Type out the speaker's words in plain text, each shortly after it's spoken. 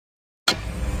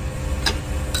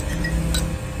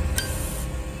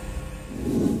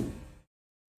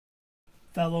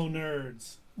Fellow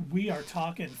nerds, we are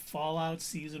talking Fallout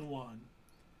Season 1.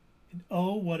 And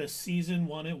oh, what a Season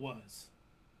 1 it was.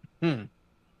 Hmm.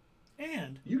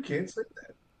 And You can't say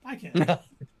I can.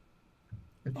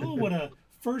 Oh, what a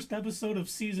first episode of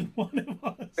Season 1 it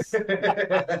was.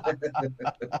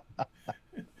 that.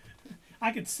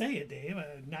 I could say it, Dave.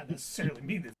 Not necessarily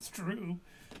mean it's true,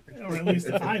 or at least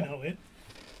if I know it.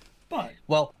 But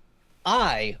Well,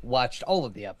 I watched all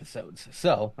of the episodes,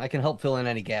 so I can help fill in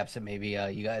any gaps that maybe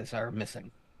you guys are missing.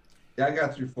 Yeah, I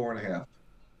got through 4.5.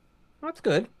 That's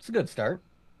good. It's a good start.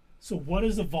 so, what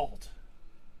is a vault?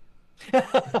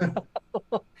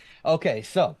 Okay,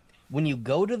 so when you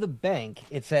go to the bank,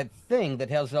 it's that thing that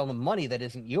has all the money that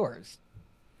isn't yours.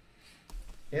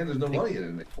 And there's no money in it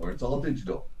anymore. It's all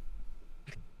digital.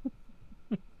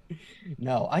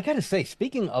 No, I gotta say,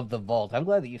 speaking of the vault, I'm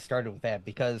glad that you started with that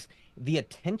because the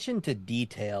attention to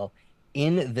detail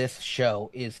in this show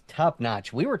is top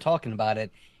notch. We were talking about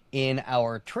it in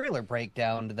our trailer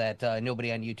breakdown that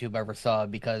nobody on YouTube ever saw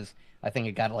because I think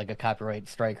it got like a copyright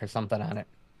strike or something on it.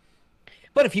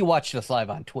 But if you watched us live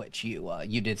on Twitch,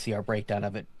 you did see our breakdown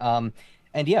of it. And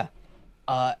yeah,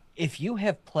 if you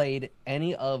have played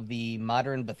any of the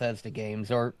modern Bethesda games,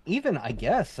 or even I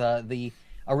guess the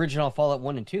original Fallout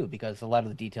 1 and 2, because a lot of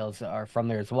the details are from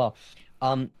there as well,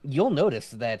 you'll notice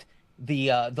that the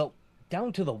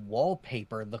down to the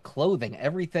wallpaper, the clothing,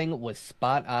 everything was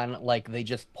spot on, like they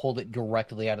just pulled it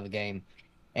directly out of the game.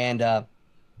 And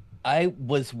I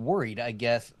was worried, I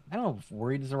guess. I don't know if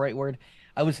worried is the right word.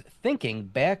 I was thinking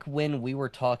back when we were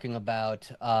talking about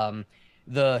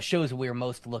the shows we were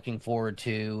most looking forward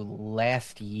to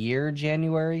last year,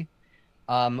 January.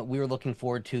 We were looking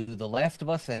forward to The Last of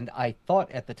Us, and I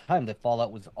thought at the time that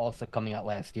Fallout was also coming out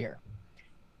last year.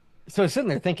 So I was sitting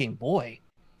there thinking, boy,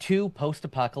 two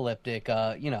post-apocalyptic,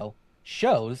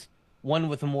 shows, one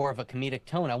with a more of a comedic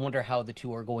tone. I wonder how the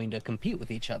two are going to compete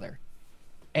with each other.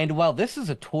 And while this is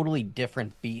a totally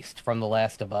different beast from The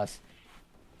Last of Us,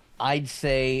 I'd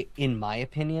say, in my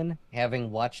opinion,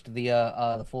 having watched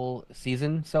the full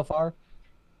season so far,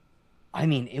 I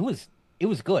mean, it was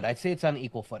good. I'd say it's on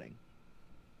equal footing.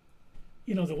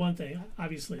 The one thing,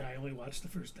 obviously, I only watched the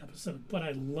first episode, but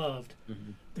I loved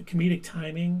Mhm. the comedic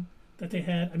timing that they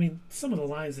had. I mean, some of the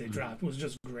lines they dropped was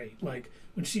just great. Like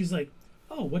when she's like,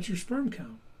 "Oh, what's your sperm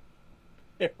count?"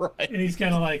 Right. And he's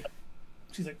kind of like,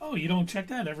 she's like, "Oh, you don't check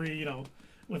that every,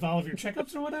 with all of your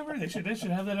checkups or whatever. They should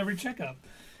have that every checkup."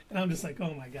 And I'm just like,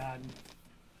 "Oh my god."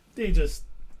 They just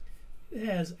it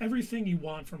has everything you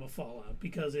want from a Fallout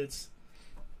because it's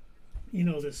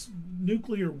this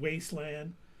nuclear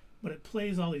wasteland, but it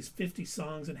plays all these 50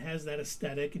 songs and has that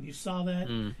aesthetic. And you saw that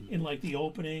Mhm. in like the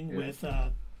opening Yeah. with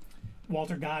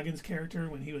Walter Goggins' character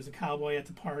when he was a cowboy at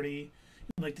the party,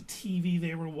 and like the TV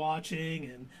they were watching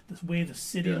and the way the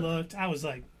city Yeah. looked. I was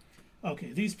like,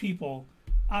 okay, these people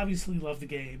obviously love the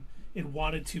game and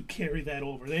wanted to carry that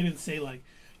over. They didn't say like,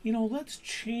 let's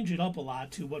change it up a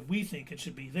lot to what we think it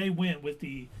should be. They went with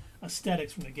the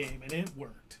aesthetics from the game and it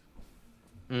worked.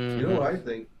 You know Hmm. what I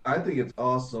think? I think it's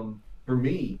awesome for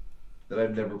me that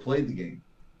I've never played the game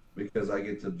because I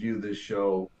get to view this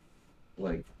show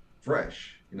like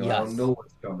fresh. I don't Yes. know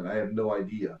what's coming. I have no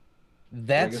idea. So I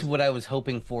That's guess what I was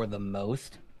hoping for the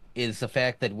most is the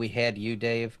fact that we had you,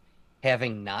 Dave,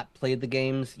 having not played the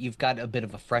games. You've got a bit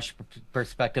of a fresh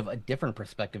perspective, a different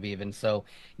perspective even. So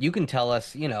you can tell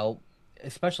us,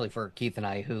 especially for Keith and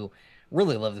I who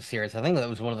really love the series. I think that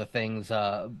was one of the things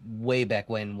way back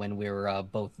when we were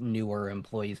both newer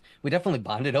employees. We definitely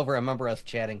bonded over. I remember us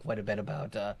chatting quite a bit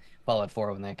about Fallout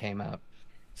 4 when that came out.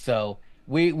 So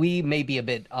we may be a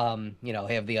bit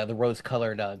have the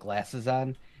rose-colored glasses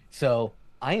on. So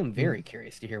I am very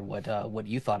curious to hear what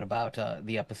you thought about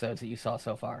the episodes that you saw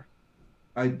so far.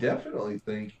 I definitely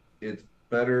think it's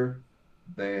better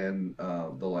than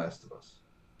The Last of Us.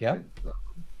 Yeah. I,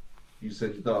 you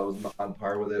said you thought it was on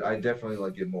par with it. I definitely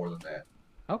like it more than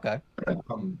Okay.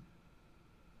 that.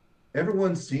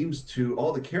 Everyone seems to,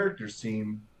 all the characters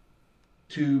seem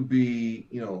to be,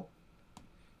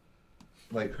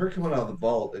 like her coming out of the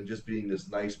vault and just being this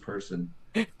nice person,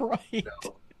 Right.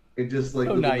 and just like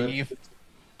So within the naive.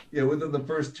 yeah within the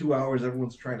first 2 hours,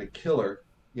 everyone's trying to kill her.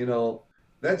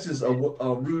 That's just a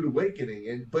rude awakening,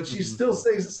 and but she Mhm. still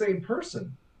stays the same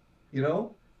person. You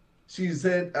know, she's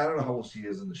had I don't know how old she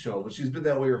is in the show, but she's been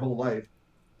that way her whole life.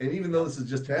 And even though Yep. this has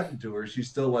just happened to her, she's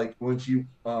still like when she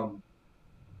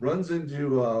runs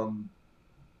into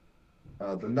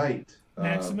the knight,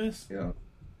 Maximus? you know,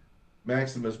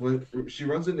 Maximus. When she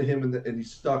runs into him and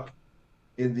he's stuck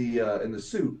in the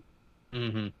suit,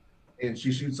 Hmm. and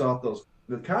she shoots off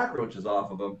the cockroaches off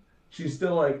of him. she's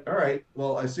still like, all right,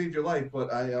 well, I saved your life,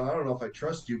 but I don't know if I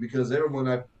trust you because everyone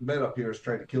I've met up here has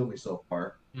tried to kill me so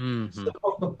far. So Hmm.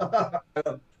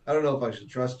 I don't know if I should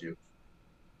trust you.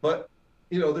 But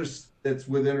it's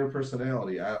within her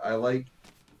personality. I like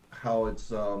how it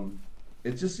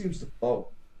just seems to flow.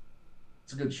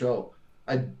 It's a good show.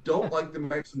 I don't like the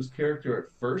Maximus character at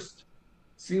first.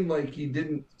 Seemed like he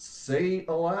didn't say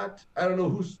a lot. I don't know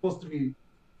who's supposed to be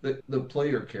the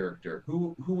player character.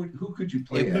 Who could you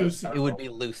play as? I Lucy. It don't would know. be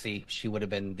Lucy. She would have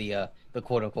been the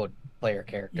quote unquote player You're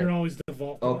character. always the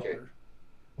vault Okay. dweller.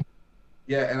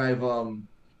 Yeah, and I've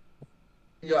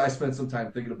I spent some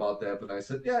time thinking about that, but I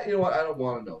said, yeah, you know what? I don't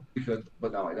want to know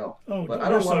but now I know. Oh, But I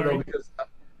we're don't want to know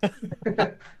sorry.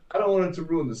 because I don't want it to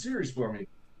ruin the series for me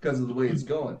because of the way it's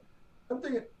going. I'm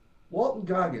thinking Walton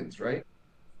Goggins, right?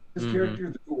 His Hmm.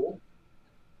 character, the Ghoul,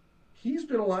 he's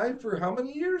been alive for how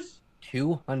many years?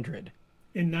 200.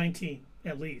 In 19,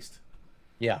 at least.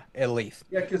 Yeah, at least.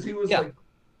 Yeah, because he was Yeah. like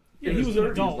Yeah, in he his was an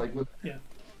 30s, adult. like with Yeah.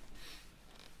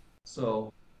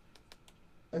 so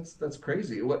that's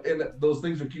crazy. What and those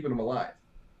things are keeping him alive.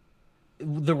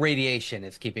 The radiation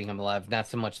is keeping him alive, not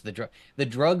so much the drug. The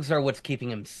drugs are what's keeping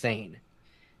him sane.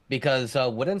 Because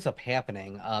what ends up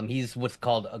happening, he's what's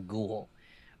called a ghoul.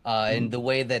 And Mm. the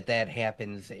way that that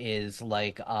happens is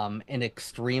like an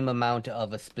extreme amount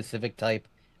of a specific type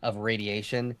of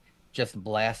radiation just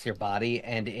blasts your body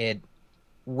and it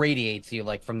radiates you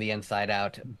like from the inside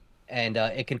out. And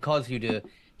it can cause you to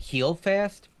heal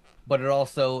fast, but it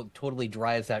also totally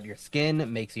dries out your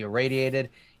skin, makes you irradiated.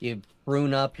 You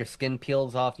prune up, your skin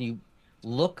peels off, you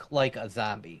look like a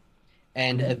zombie.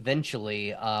 And Mm.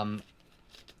 eventually,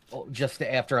 just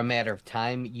after a matter of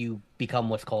time, you become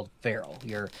what's called feral.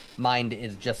 Your mind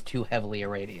is just too heavily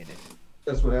irradiated.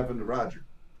 That's what happened to Roger.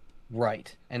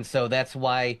 Right. And so that's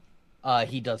why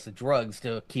he does the drugs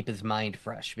to keep his mind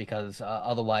fresh, because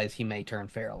otherwise he may turn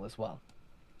feral as well.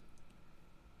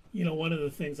 One of the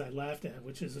things I laughed at,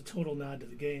 which is a total nod to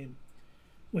the game,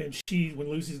 when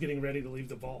Lucy's getting ready to leave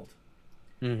the vault,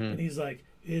 Hmm. and he's like,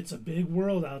 "It's a big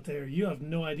world out there. You have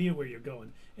no idea where you're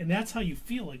going." And that's how you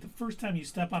feel. Like the first time you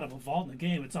step out of a vault in a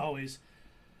game, it's always,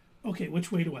 "Okay,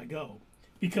 which way do I go?"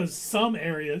 Because some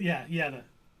area,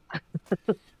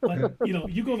 but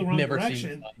you go the wrong Never seen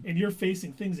direction, fun. and you're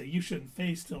facing things that you shouldn't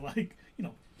face till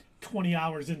 20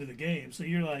 hours into the game. So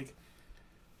you're like,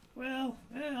 well,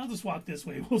 I'll just walk this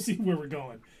way. We'll see where we're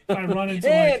going. If I run into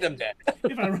And I'm dead.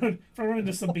 if I run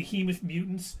into some behemoth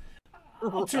mutants,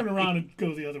 I'll turn around and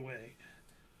go the other way.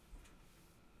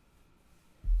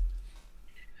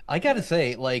 I gotta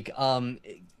say, like,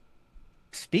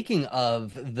 speaking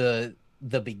of the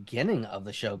beginning of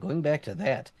the show, going back to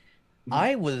that, Mm.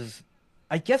 I was,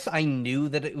 I guess I knew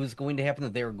that it was going to happen,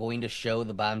 that they were going to show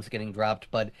the bombs getting dropped,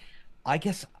 but I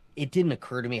guess it didn't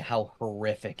occur to me how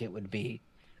horrific it would be.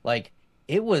 Like,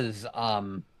 it was,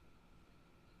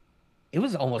 it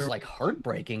was almost like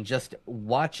heartbreaking just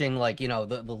watching, like, the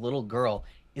little girl,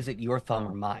 is it your thumb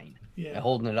or mine? And Yeah.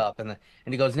 holding it up, and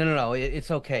he goes, no, no, no, it's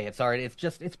okay, it's all right,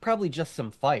 it's probably just some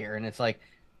fire, and it's like,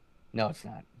 no, it's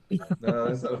not. No,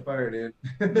 that's not a fire, dude.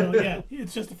 No, yeah,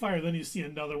 it's just a fire. Then you see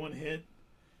another one hit,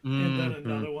 and then Hmm.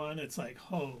 another one. It's like,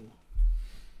 oh,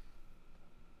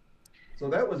 So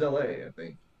that was LA, I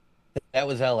think. That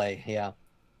was LA, yeah.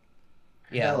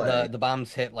 Yeah, LA. the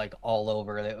bombs hit like all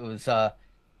over. It was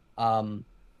um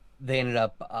they ended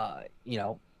up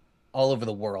all over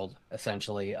the world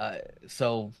essentially.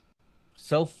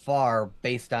 So far,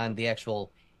 based on the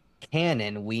actual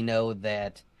canon, we know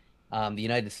that the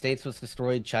United States was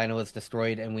destroyed, China was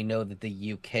destroyed, and we know that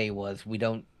the UK was.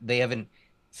 They haven't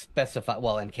specified,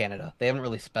 well, in Canada, they haven't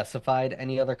really specified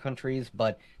any other countries,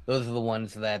 but those are the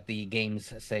ones that the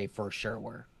games say for sure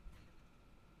were.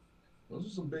 Those are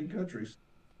some big countries.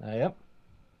 Yep.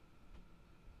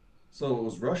 So it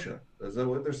was Russia. Is that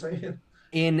what they're saying?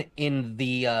 In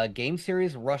the game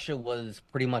series, Russia was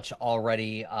pretty much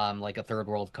already like a third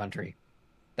world country.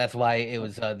 That's why it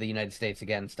was the United States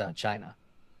against China.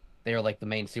 They were like the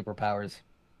main superpowers.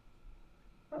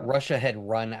 Huh. Russia had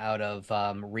run out of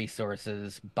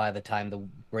resources by the time the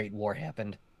Great War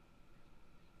happened.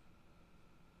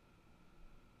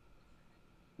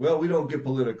 Well, we don't get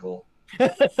political.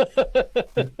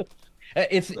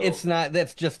 It's So not,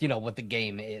 that's just what the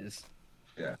game is.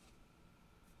 yeah.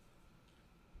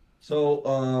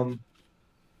 So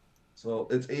so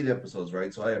it's 8 episodes,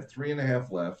 right? So I have three and a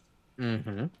half left.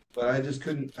 Hmm. But I just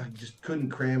couldn't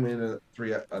cram in another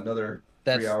 3 hours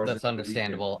That's into the weekend.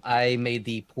 understandable. I made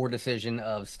the poor decision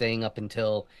of staying up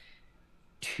until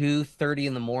 2:30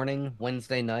 in the morning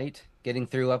Wednesday night, getting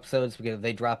through episodes because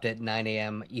they dropped at 9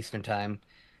 a.m. Eastern time.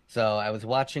 So I was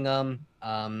watching them.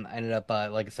 I ended up,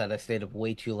 like I said, I stayed up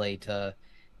way too late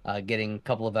getting a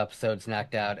couple of episodes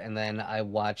knocked out, and then I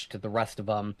watched the rest of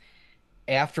them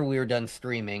after we were done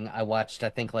streaming. I watched, I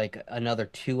think, like another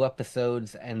two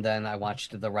episodes, and then I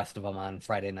watched the rest of them on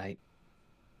Friday night.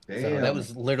 So that Damn.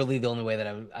 was literally the only way that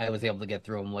I was able to get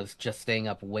through them was just staying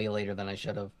up way later than I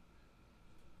should have.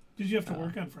 Did you have to Uh,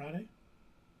 work on Friday?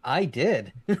 I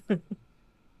did.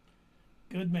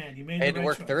 Good man. You made I the had to right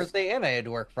work choice. Thursday and I had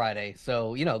to work Friday.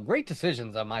 So, great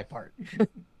decisions on my part.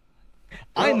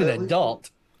 I'm Well, an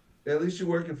adult. at least you're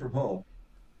working from home.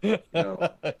 You know,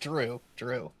 True,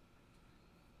 true.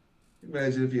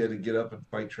 imagine if you had to get up and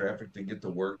fight traffic to get to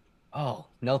work Oh,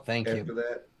 no, thank you. after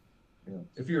that. You know,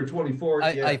 if you're 24,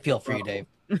 I yeah, no feel for you, problem.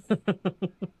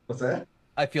 Dave. What's that?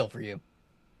 I feel for you.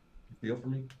 You feel for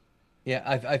me? Yeah,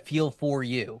 I feel for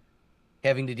you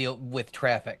having to deal with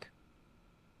traffic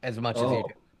as much as you Oh,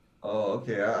 do. oh,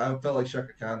 okay. I felt like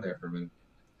Shaka Khan there for a minute.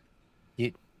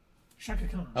 You, Shaka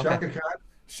Khan. okay. Shaka Khan?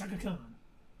 Shaka Khan.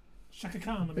 Shaka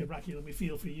Khan, let me rock you, let me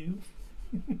feel for you.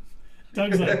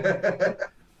 Doug's like,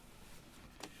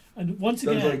 and once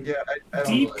Doug's again, like, yeah, I don't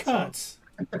know deep that song. cuts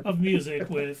of music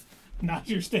with not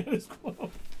your status quo.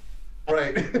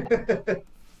 Right.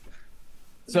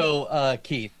 So,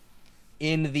 Keith,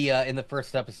 in the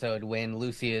first episode when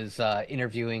Lucy is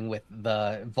interviewing with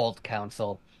the Vault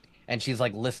Council and she's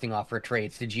like listing off her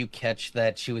traits, did you catch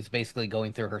that she was basically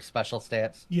going through her special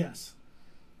stats? Yes,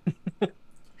 that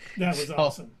was So,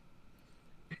 awesome.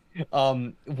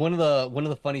 one of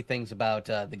the funny things about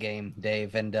the game,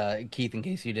 Dave and Keith, in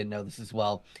case you didn't know this as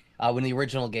well, when the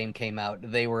original game came out,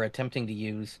 they were attempting to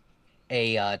use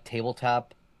a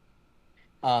tabletop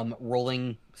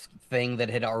rolling thing that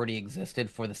had already existed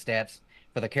for the stats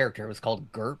for the character. It was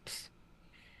called GURPS.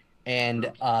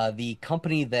 And the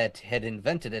company that had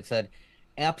invented it said,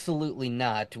 absolutely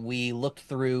not. We looked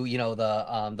through,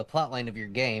 the plot line of your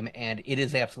game, and it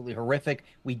is absolutely horrific.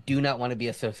 We do not want to be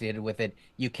associated with it.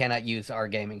 You cannot use our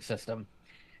gaming system.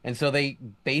 And so they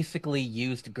basically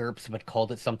used GURPS but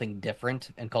called it something different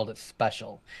and called it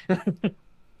special.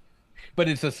 But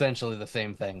it's essentially the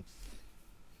same thing.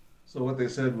 So what they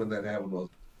said when that happened was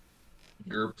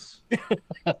GURPS.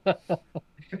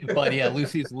 But yeah,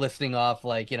 Lucy's listing off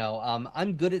like,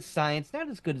 I'm good at science, not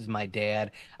as good as my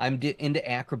dad. I'm into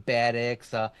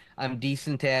acrobatics. I'm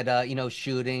decent at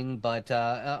shooting, but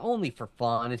only for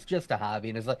fun. It's just a hobby,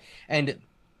 and it's like, and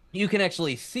you can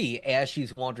actually see as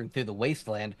she's wandering through the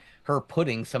wasteland, her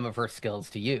putting some of her skills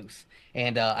to use.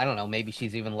 And I don't know, maybe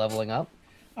she's even leveling up.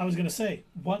 I was gonna say,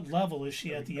 what level is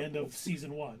she at the end of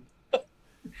season one?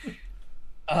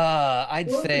 I'd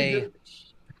Well, they say did.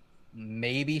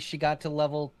 maybe she got to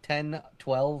level 10,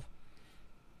 12.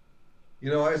 You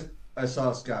know, I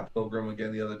saw Scott Pilgrim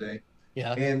again the other day,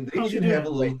 Yeah. and they How's he should have a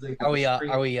doing? little Wait, thing are on the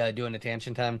screen. we doing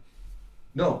attention time?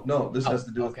 No, no, this Oh, has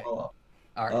to do with okay. Fallout.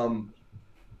 All right. Um,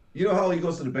 you know how he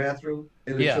goes to the bathroom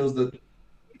and it Yeah. shows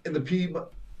and the P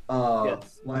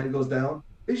Yes. line goes down?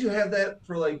 They should have that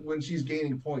for like when she's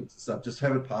gaining points and stuff. Just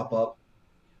have it pop up.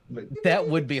 Like, That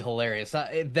would be hilarious.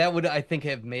 That would, I think,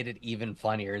 have made it even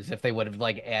funnier as if they would have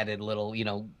like added little,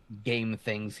 game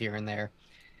things here and there.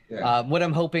 yeah. What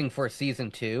I'm hoping for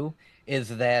season two is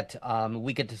that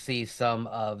we get to see some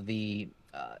of the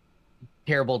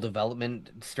terrible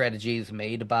development strategies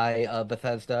made by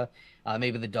Bethesda.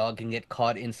 Maybe the dog can get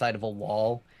caught inside of a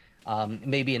wall.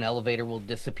 Maybe an elevator will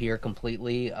disappear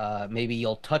completely. Maybe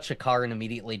you'll touch a car and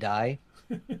immediately die.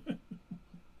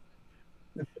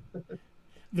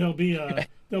 There'll be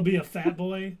a fat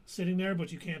boy sitting there,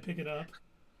 but you can't pick it up.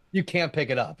 You can't pick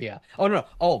it up, yeah. Oh no.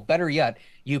 Oh, better yet,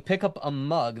 you pick up a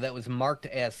mug that was marked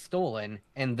as stolen,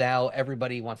 and now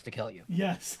everybody wants to kill you.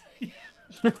 Yes.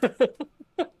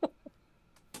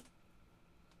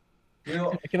 You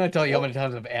know, I cannot tell you how well, many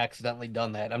times I've accidentally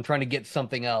done that. I'm trying to get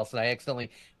something else, and I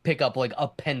accidentally pick up like a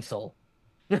pencil.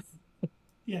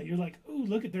 Yeah, you're like, ooh,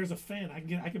 look at there's a fan.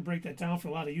 I can break that down for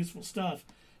a lot of useful stuff.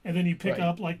 And then you pick Right.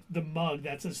 up like the mug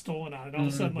that says stolen on it. All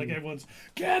of a sudden, like Mhm. everyone's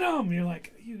get him. You're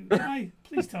like, you guy,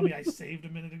 please tell me I saved a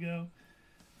minute ago.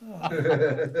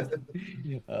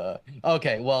 Oh,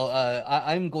 Okay, well,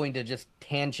 I'm going to just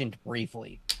tangent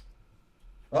briefly.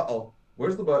 uh-oh,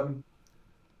 where's the button?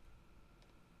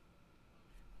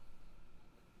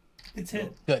 it's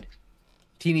hit. Good.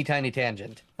 Teeny tiny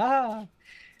tangent. Ah.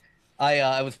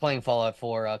 I was playing Fallout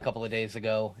 4 a couple of days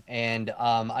ago, and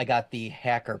I got the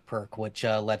hacker perk, which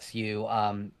lets you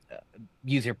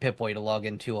use your Pip-Boy to log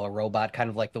into a robot, kind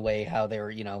of like the way how they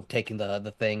were, taking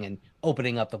the thing and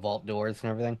opening up the vault doors and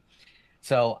everything.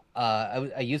 So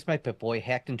I used my Pip-Boy,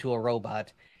 hacked into a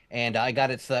robot, and I got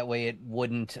it so that way it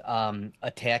wouldn't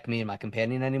attack me and my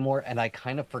companion anymore, and I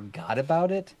kind of forgot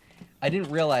about it. I didn't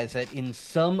realize that in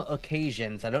some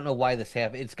occasions, I don't know why this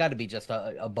happened. It's got to be just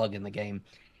a bug in the game.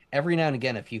 Every now and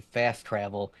again, if you fast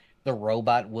travel, the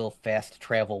robot will fast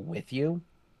travel with you.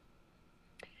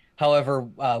 However,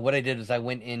 what I did is I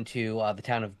went into the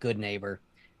town of Good Neighbor,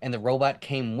 and the robot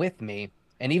came with me.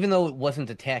 And even though it wasn't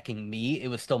attacking me, it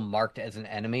was still marked as an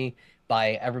enemy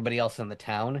by everybody else in the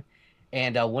town.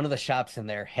 And one of the shops in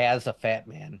there has a fat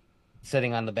man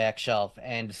sitting on the back shelf.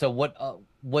 And so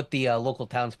what the local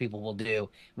townspeople will do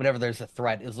whenever there's a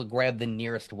threat is they'll grab the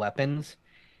nearest weapons.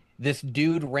 This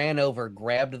dude ran over,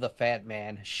 grabbed the fat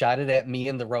man, shot it at me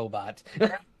and the robot.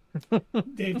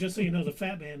 Dave, just so you know, the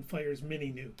fat man fires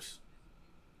mini nukes.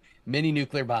 Mini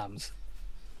nuclear bombs.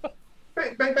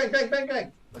 Bang, bang, bang, bang, bang,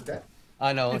 bang. Like that.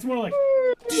 I know. It's more like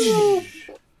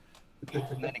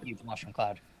And then a huge mushroom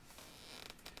cloud.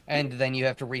 And then you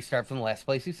have to restart from the last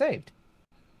place you saved.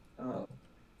 Oh.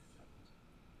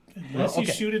 unless you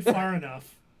Okay. shoot it far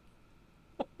enough.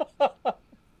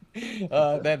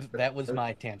 That was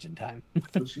my tangent time.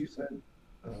 That's what she said.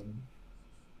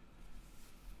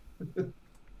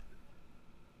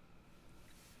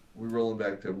 We rolling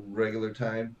back to regular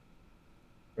time.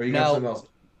 Or you got Now, something else?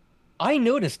 I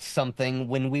noticed something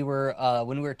when we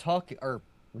were talking.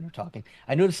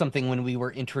 I noticed something when we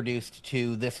were introduced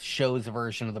to this show's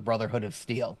version of the Brotherhood of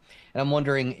Steel, and I'm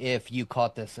wondering if you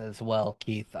caught this as well,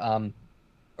 Keith,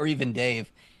 or even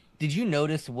Dave. Did you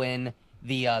notice when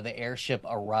the airship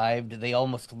arrived, they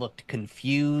almost looked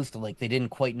confused, like they didn't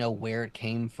quite know where it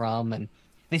came from, and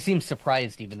they seemed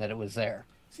surprised even that it was there.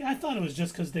 See, I thought it was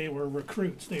just because they were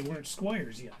recruits. They weren't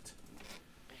squires yet.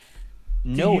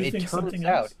 No, you it think turns something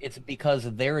out else? it's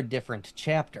because they're a different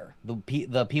chapter.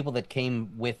 The people that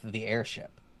came with the airship.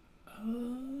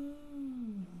 Oh.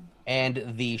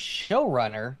 And the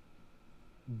showrunner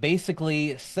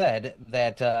basically said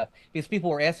that because people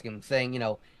were asking him, saying,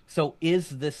 so is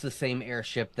this the same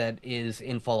airship that is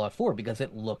in Fallout 4? Because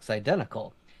it looks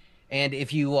identical. And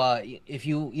if you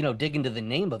dig into the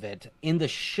name of it in the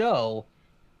show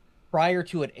prior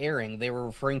to it airing, they were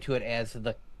referring to it as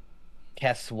the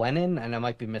Caswenin, and I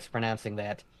might be mispronouncing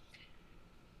that.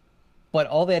 But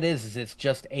all that is it's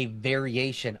just a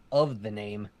variation of the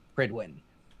name Pridwin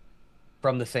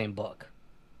from the same book,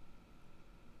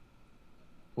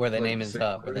 where the Like name the is same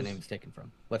where the letters? name is taken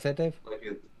from. What's that, Dave? Like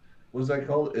it, what is that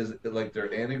called? Is it like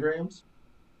they're anagrams?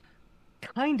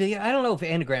 Kinda. Yeah, I don't know if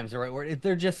anagrams are the right word.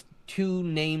 They're just two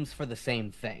names for the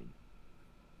same thing.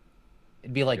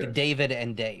 It'd be like Okay. David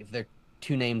and Dave. They're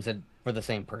two names for the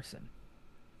same person.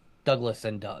 Douglas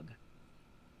and Doug.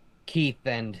 Keith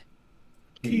and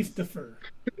Keith defer.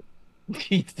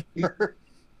 Keith.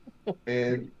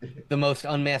 And The most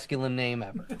unmasculine name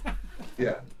ever.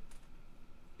 yeah,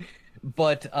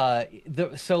 But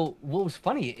so what was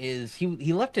funny is he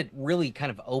left it really kind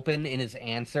of open in his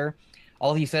answer.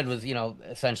 All he said was,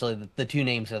 essentially the two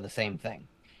names are the same thing.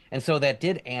 And so that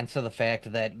did answer the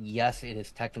fact that yes, it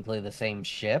is technically the same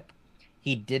ship.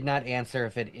 He did not answer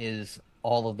if it is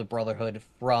all of the Brotherhood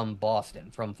from Boston,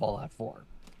 from Fallout 4.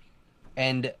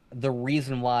 And the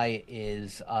reason why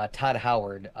is Todd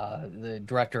Howard, the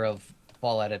director of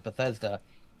Fallout at Bethesda,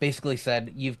 basically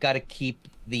said you got to keep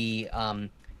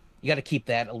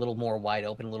that a little more wide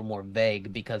open, a little more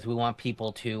vague, because we want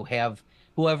people to have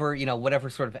whoever, whatever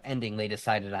sort of ending they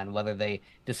decided on, whether they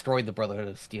destroyed the Brotherhood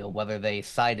of Steel, whether they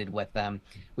sided with them,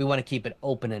 we want to keep it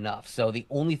open enough. So the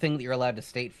only thing that you're allowed to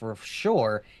state for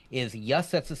sure is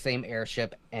yes, that's the same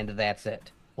airship, and that's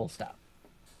it. Full stop.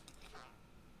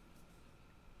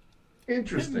 It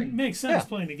interesting. makes sense Yeah.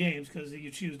 playing the games because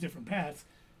you choose different paths.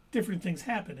 Different things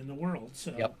happen in the world.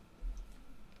 So Yep.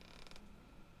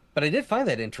 But I did find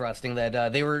that interesting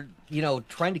that they were,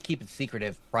 trying to keep it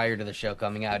secretive prior to the show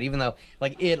coming out, even though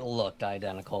like it looked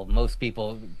identical. Most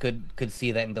people could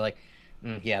see that and be like,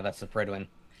 yeah, that's the Pridwin.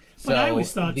 But I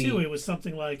always So thought too it was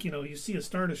something like you see a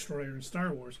Star Destroyer in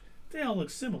Star Wars. They all look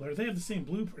similar. They have the same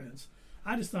blueprints.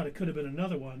 I just thought it could have been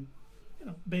another one,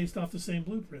 based off the same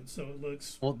blueprint. So it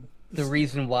looks. Well, the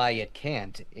reason why it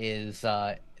can't is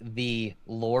the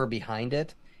lore behind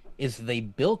it is they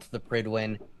built the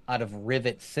Pridwin out of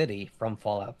Rivet City from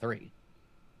Fallout 3.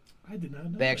 I did not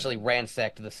know. They that. actually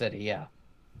ransacked the city, yeah.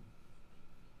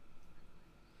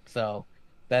 So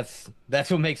that's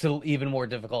what makes it even more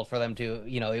difficult for them to,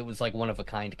 it was like one of a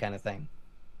kind of thing.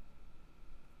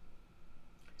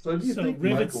 So do you So think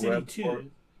Rivet Michael City Rappaport,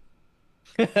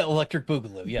 Two, Electric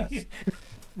Boogaloo, yes.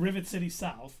 Rivet City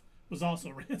South was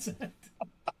also ransacked.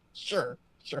 Sure.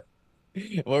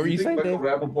 What were do you you think saying,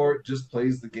 Michael Dave? Rappaport just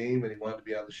plays the game and he wanted to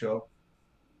be on the show?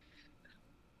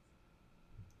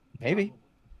 Maybe.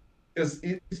 Because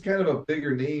he's kind of a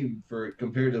bigger name for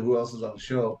compared to who else is on the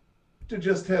show to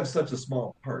just have such a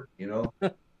small part, you know?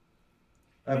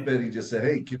 I bet he just said,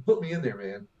 "Hey, can put me in there,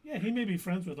 man." Yeah, he may be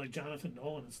friends with like Jonathan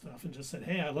Nolan and stuff, and just said,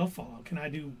 "Hey, I love Fallout. Can I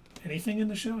do anything in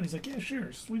the show?" And he's like, "Yeah,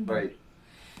 sure, swing by." Right.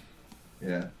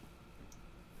 Yeah.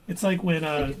 It's like when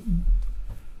I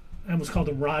almost called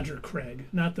him Roger Craig,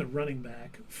 not the running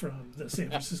back from the San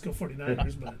Francisco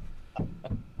 49ers, but oh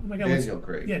my God, Daniel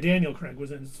Craig. Yeah, Daniel Craig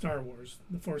was in Star Wars: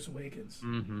 The Force Awakens.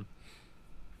 Mm-hmm.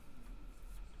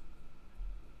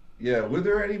 Yeah. Were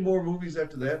there any more movies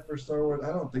after that for Star Wars? I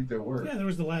don't think there were. Yeah, there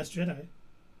was The Last Jedi.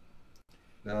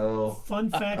 No. Fun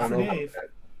fact I for don't know Dave: about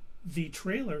the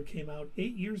trailer came out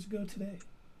 8 years ago today.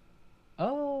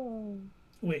 Oh.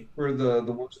 Wait, that. For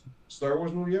the worst Star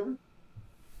Wars movie ever?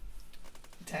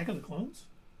 Attack of the Clones?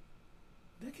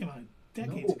 That came out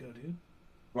decades No. ago, dude.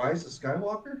 Rise of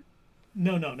Skywalker?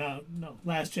 No.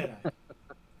 Last Jedi.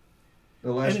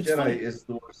 The Last And it's Jedi funny. is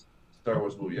the worst Star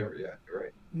Wars movie ever. Yeah, you're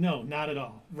right. No, not at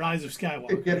all. Rise of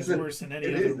Skywalker Yes, is worse than any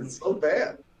it other is. movie. It's so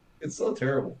bad. It's so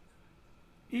terrible.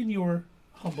 In your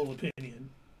humble opinion.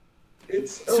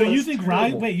 It's So you it's think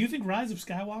terrible. you think Rise of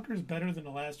Skywalker is better than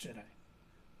The Last Jedi?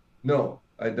 No,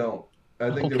 I don't.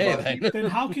 I think Okay, they're about then. even. Then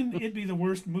how can it be the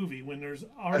worst movie when there's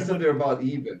I already said they're about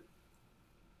even.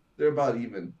 They're about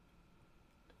even.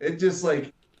 It just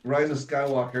like Rise of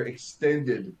Skywalker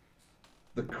extended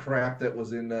the crap that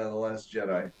was in The Last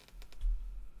Jedi.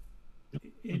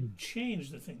 it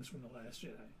changed the things from The Last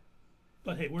Jedi.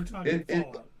 But hey, we're talking It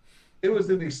Fallout. it was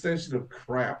an extension of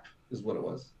crap, is what it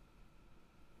was.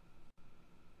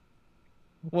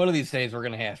 One of these days we're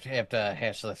gonna have to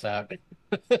hash this out.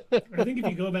 I think if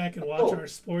you go back and watch Oh. our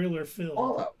spoiler-filled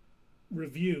Fallout.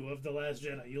 review of The Last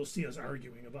Jedi, you'll see us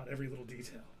arguing about every little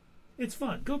detail. It's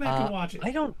fun. Go back and watch it.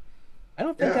 I don't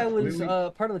think Yeah, I was we-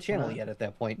 part of the channel yet at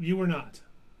that point. You were not.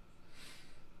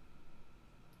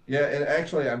 Yeah, and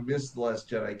actually, I missed The Last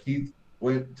Jedi. Keith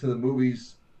went to the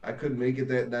movies. I couldn't make it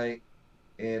that night,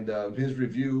 and his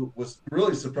review was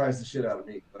really surprised the shit out of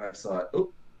me when I saw it.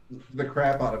 Oh, the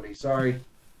crap out of me. Sorry.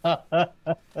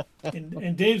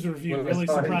 And Dave's review When I really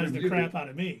saw his surprised the review. crap out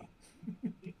of me.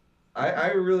 I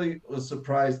really was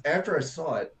surprised after I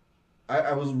saw it.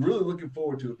 I was really looking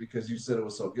forward to it because you said it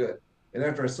was so good. And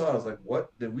after I saw it, I was like,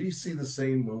 "What? Did we see the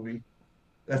same movie?"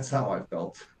 That's how I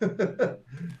felt. But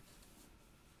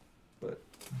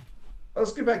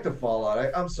let's get back to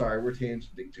Fallout. I'm sorry, we're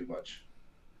tangenting too much.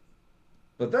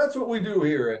 But that's what we do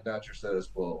here at Not Your Status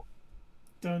Quo.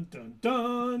 Dun dun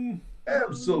dun.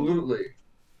 Absolutely.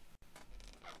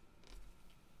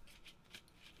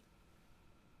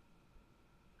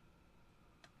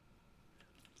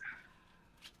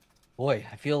 Boy,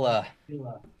 I feel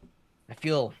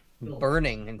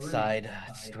burning inside.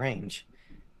 It's strange.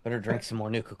 Better drink some more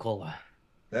Nuka-Cola.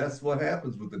 That's what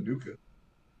happens with the Nuka.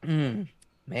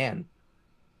 Man.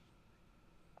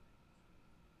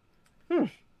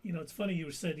 You know, it's funny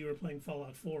you said you were playing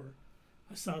Fallout 4.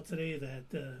 I saw today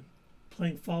that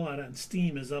playing Fallout on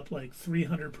Steam is up like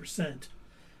 300% since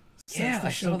Yeah, the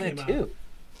I show saw that came out. too.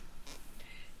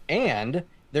 And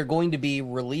they're going to be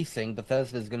releasing,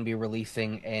 Bethesda's going to be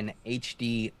releasing an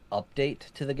HD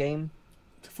update to the game.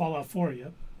 To Fallout 4,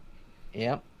 yep.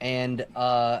 Yep. And Is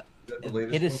that the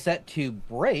latest it is one? set to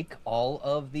break all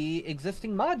of the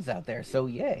existing mods out there. So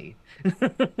yay.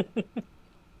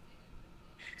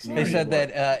 They said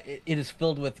that it is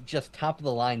filled with just top of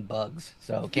the line bugs.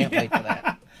 So can't wait for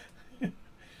that.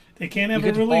 They can't You have get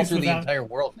a to fall release through the without entire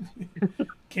world.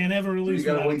 can't have a release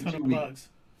gotta without a wait ton 2 of weeks.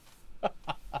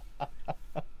 bugs.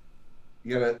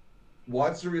 You gotta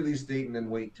watch the release date and then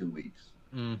wait 2 weeks.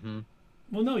 Mm-hmm.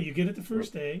 Well, no, you get it the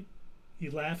first day, you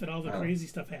laugh at all the Oh. crazy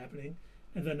stuff happening,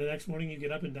 and then the next morning you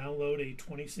get up and download a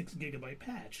 26 gigabyte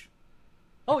patch.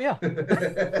 Oh yeah.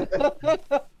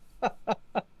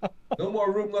 No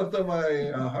more room left on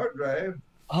my hard drive.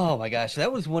 Oh my gosh,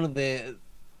 that was one of the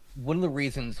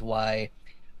reasons why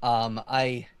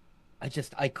I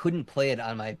couldn't play it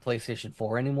on my PlayStation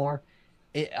 4 anymore.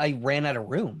 I ran out of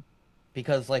room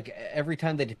because like every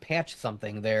time they patched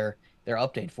something, their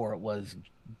update for it was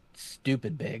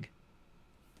stupid big.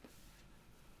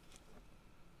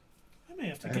 I may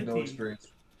have to I get have no the experience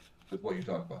with what you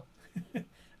talk about.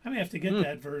 I may have to get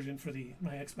that version for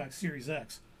my Xbox Series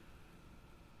X.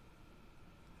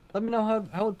 Let me know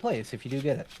how it plays if you do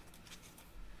get it,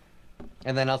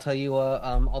 and then I'll tell you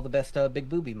all the best big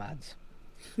booby mods.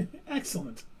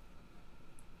 Excellent.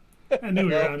 I knew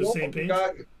we were on the same page.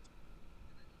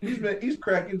 He's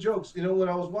cracking jokes. You know, when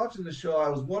I was watching the show, I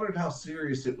was wondering how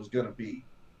serious it was going to be.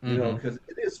 You know, because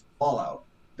it is Fallout.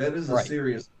 That is a Right.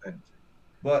 serious event.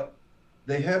 But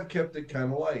they have kept it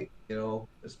kind of light. You know,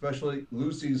 especially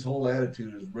Lucy's whole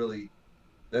attitude is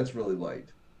that's really light.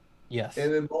 Yes.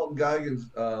 And then Walton Goggins,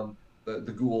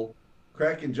 the ghoul,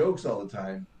 cracking jokes all the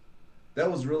time.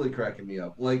 That was really cracking me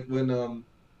up. Like when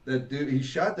that dude he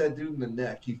shot that dude in the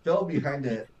neck. He fell behind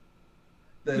that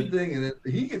thing, and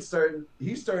he started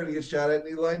to get shot at,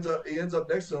 and he ends up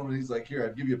next to him, and he's like, "Here,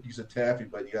 I'd give you a piece of taffy,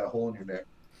 but you got a hole in your neck."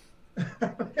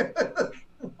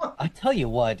 I tell you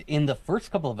what, in the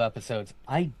first couple of episodes,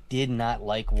 I did not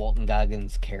like Walton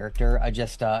Goggins' character. I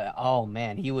just, oh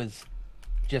man, he was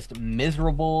just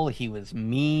miserable. He was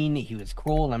mean. He was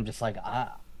cruel. And I'm just like,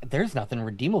 there's nothing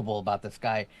redeemable about this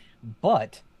guy.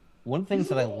 But one of the things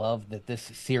that I love that this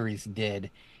series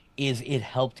did is it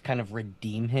helped kind of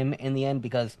redeem him in the end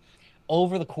because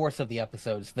over the course of the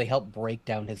episodes, they help break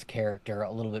down his character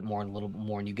a little bit more and a little bit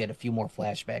more, and you get a few more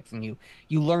flashbacks, and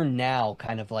you learn now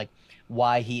kind of like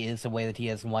why he is the way that he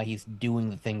is and why he's doing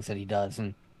the things that he does.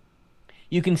 And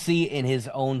you can see in his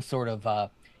own sort of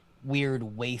weird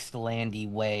wastelandy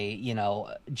way,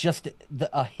 just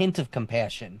a hint of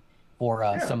compassion for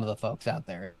Yeah, some of the folks out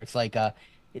there. It's like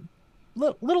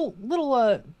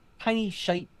little tiny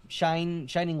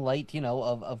shining light,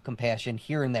 of compassion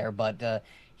here and there, but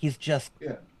he's just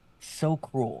yeah. so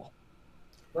cruel.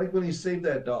 Like when he saved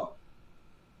that dog.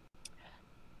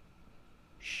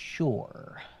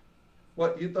 Sure.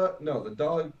 What you thought? No, the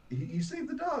dog. He saved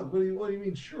the dog. What do you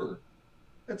mean? Sure.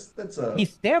 That's a He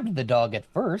stabbed the dog at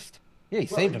first. Yeah, he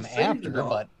well. saved He him saved the after, dog,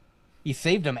 but he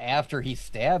saved him after he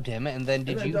stabbed him. And then and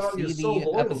did that you dog see is so the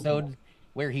loyal to him. episode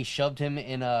where he shoved him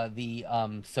in the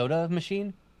soda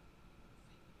machine?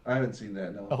 I haven't seen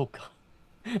that. No. Oh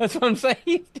God. That's what I'm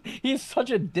saying. He's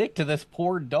such a dick to this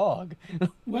poor dog.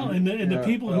 Well, and the Yeah.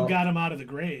 people who Well, got him out of the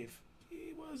grave,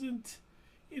 he wasn't.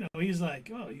 He's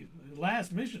like, oh,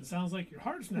 last mission sounds like your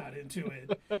heart's not into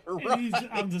it. And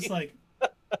I'm just like,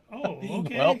 oh,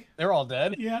 okay. Well, they're all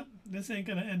dead. Yeah, this ain't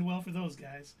gonna end well for those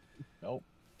guys. Nope.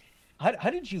 How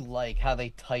did you like how they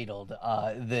titled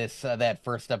this that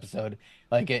first episode?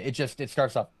 Like it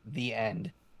starts off the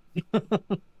end.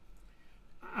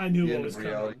 I knew the what end was of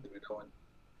coming. reality. We know it.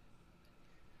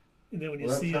 And then when you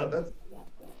Well, see him that's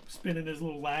spinning his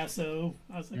little lasso,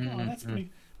 I was like, oh, that's pretty.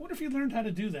 I wonder if he learned how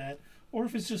to do that, or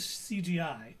if it's just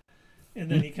CGI. And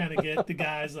then you kind of get the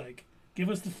guys like, give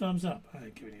us the thumbs up. I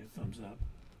ain't giving you a thumbs up.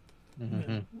 And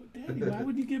then, Daddy, why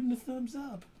would you give him the thumbs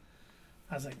up?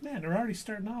 I was like, man, they're already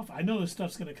starting off. I know this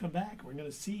stuff's going to come back. We're going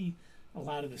to see a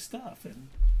lot of this stuff. And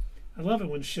I love it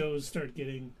when shows start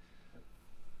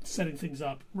setting things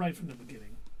up right from the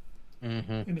beginning.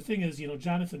 And the thing is,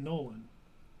 Jonathan Nolan,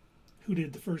 who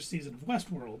did the first season of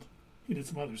Westworld, he did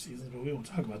some other seasons, but we won't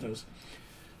talk about those.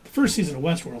 The first season of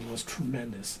Westworld was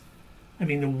tremendous. I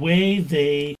mean, the way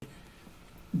they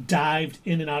dived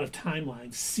in and out of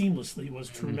timelines seamlessly was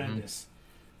tremendous.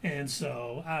 And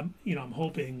so, I'm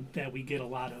hoping that we get a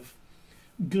lot of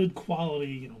good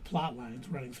quality, plot lines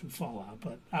running through Fallout.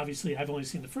 But obviously, I've only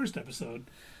seen the first episode,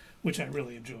 which I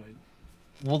really enjoyed.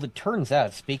 Well, it turns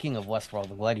out, speaking of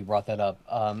Westworld, I'm glad you brought that up.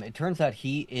 It turns out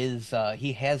he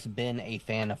has been a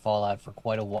fan of Fallout for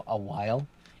quite a while.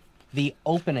 The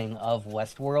opening of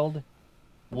Westworld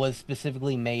was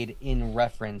specifically made in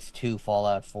reference to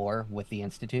Fallout 4 with the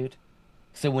Institute.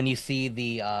 So when you see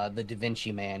the Da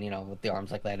Vinci Man, with the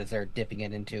arms like that, as they're dipping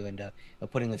it into and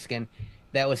putting the skin,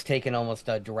 that was taken almost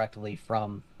directly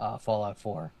from Fallout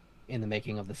 4 in the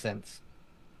making of the synths.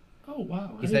 Oh,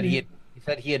 wow. He said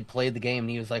he had played the game and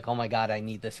he was like, "Oh my God, I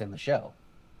need this in the show."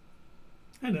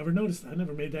 I never noticed that. I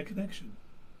never made that connection.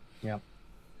 Yeah.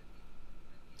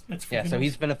 That's Yeah, so freaking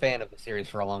he's been a fan of the series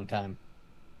for a long time.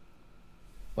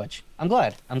 Which I'm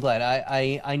glad.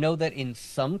 I know that in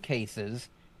some cases,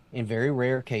 in very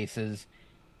rare cases,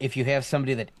 if you have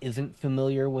somebody that isn't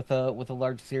familiar with a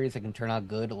large series, it can turn out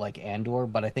good, like Andor.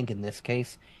 But I think in this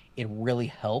case, it really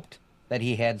helped that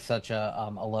he had such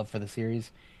a love for the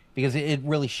series, because it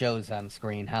really shows on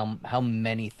screen how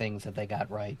many things that they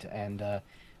got right. And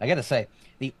I gotta say,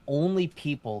 the only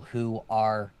people who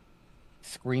are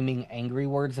screaming angry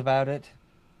words about it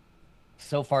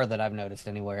so far that I've noticed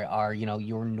anywhere are,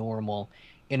 your normal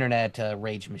internet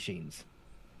rage machines.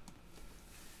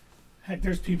 Heck,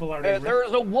 there's people already.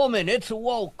 There's a woman. It's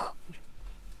woke.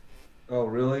 Oh,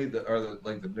 really? Are the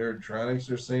nerdtronics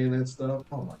are saying that stuff?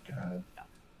 Oh my God.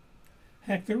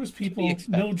 Heck, there was people.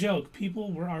 No joke.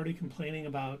 People were already complaining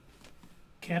about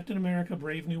Captain America: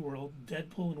 Brave New World,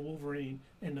 Deadpool and Wolverine,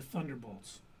 and the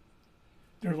Thunderbolts.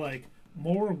 They're like,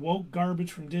 more woke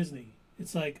garbage from Disney.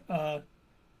 It's like,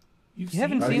 you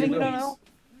haven't seen it, you don't know?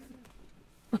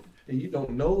 And you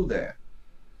don't know that.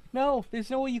 No,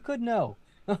 there's no way you could know.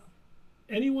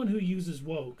 Anyone who uses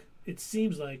woke it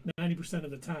seems like 90%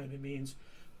 of the time it means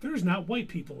there's not white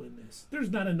people in this. There's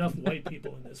not enough white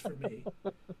people in this for me.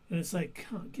 And it's like,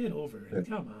 come on, get over it.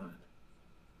 Come on.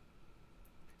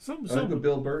 I like what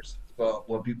Bill Burr says about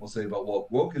what people say about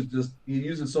woke. Woke is just you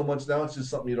use it so much now, it's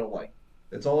just something you don't like.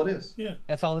 That's all it is. Yeah.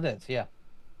 That's all it is. Yeah.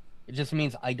 It just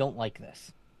means I don't like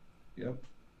this. Yep.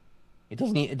 It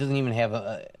doesn't even have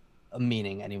a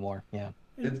meaning anymore. Yeah.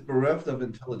 It's bereft of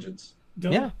intelligence.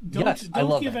 Don't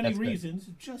give any That's reasons.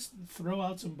 Good. Just throw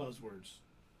out some buzzwords.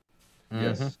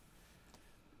 Yes.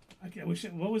 Okay,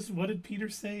 what did Peter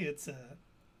say? It's oh my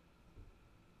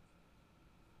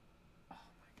god,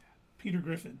 Peter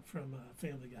Griffin from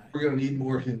Family Guy. We're gonna need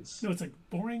more hints. No, it's like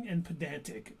boring and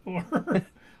pedantic, or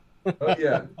oh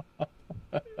yeah,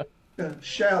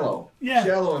 shallow. Yeah,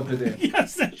 shallow and pedantic.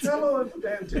 Yes, shallow and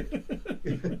pedantic.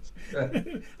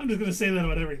 I'm just gonna say that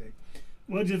about everything.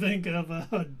 What'd you think of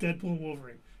Deadpool and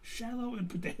Wolverine? Shallow and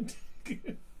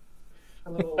pedantic.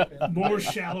 More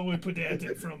shallow and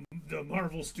pedantic from the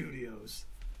Marvel Studios.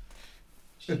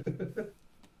 At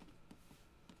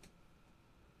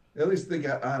least they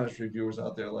got honest reviewers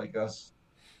out there like us.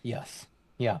 Yes.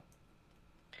 Yeah.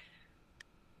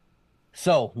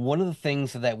 So one of the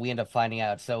things that we end up finding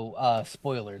out,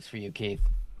 spoilers for you, Keith,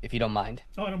 if you don't mind.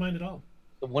 Oh, I don't mind at all.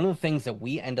 One of the things that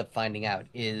we end up finding out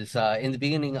is in the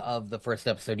beginning of the first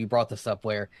episode, you brought this up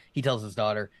where he tells his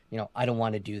daughter, I don't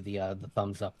want to do the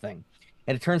thumbs up thing.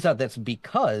 And it turns out that's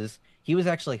because he was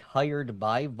actually hired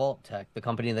by Vault Tech, the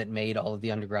company that made all of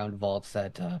the underground vaults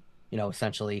that,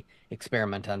 essentially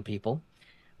experiment on people.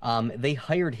 They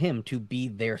hired him to be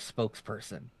their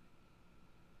spokesperson.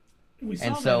 We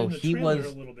saw that in the trailer a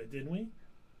little bit, didn't we?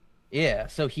 Yeah,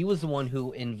 so he was the one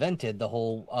who invented the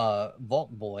whole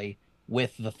Vault Boy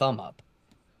with the thumb up.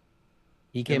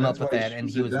 He came up with that, and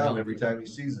he was down every time he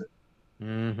sees it.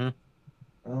 Mm-hmm.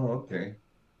 Oh, okay.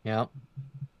 Yeah.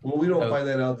 Well, we don't find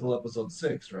that out until episode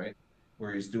 6, right?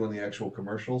 Where he's doing the actual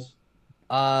commercials.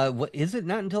 What is it?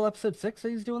 Not until episode 6 that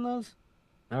he's doing those?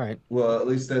 All right. Well, at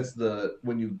least that's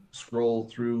when you scroll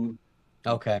through.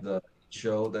 Okay. The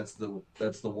show. That's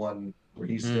the one where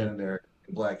he's standing there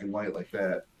in black and white like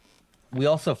that. We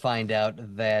also find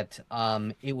out that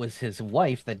it was his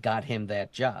wife that got him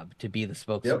that job to be the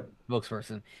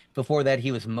spokesperson. Before that,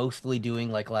 he was mostly doing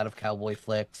like a lot of cowboy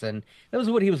flicks, and that was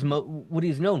what he was what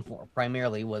he's known for.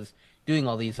 Primarily was doing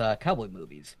all these cowboy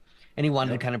movies, and he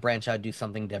wanted to kind of branch out, do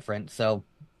something different. So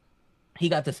he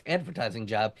got this advertising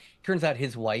job. Turns out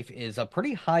his wife is a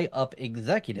pretty high up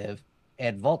executive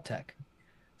at Vault Tech,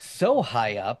 so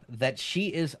high up that she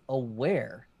is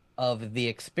aware of the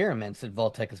experiments that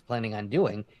Vault Tech is planning on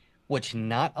doing, which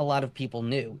not a lot of people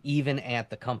knew, even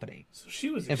at the company. So she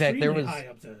was extremely high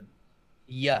up then.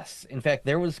 Yes. In fact,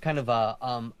 there was kind of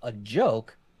a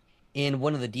joke in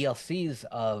one of the DLCs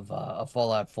of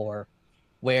Fallout 4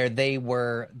 where they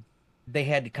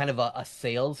had kind of a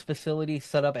sales facility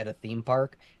set up at a theme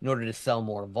park in order to sell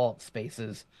more vault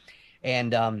spaces.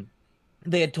 And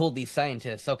they had told these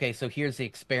scientists, okay, so here's the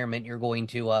experiment. You're going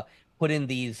to put in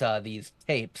these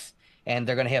tapes, and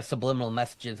they're going to have subliminal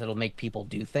messages that'll make people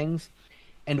do things.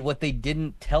 And what they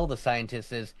didn't tell the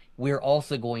scientists is we're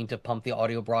also going to pump the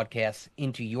audio broadcasts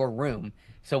into your room.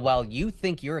 So while you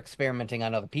think you're experimenting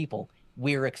on other people,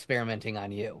 we're experimenting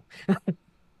on you.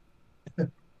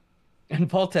 And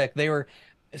Vault Tech,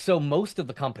 so most of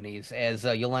the companies, as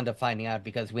you'll end up finding out,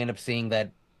 because we end up seeing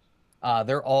that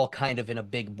they're all kind of in a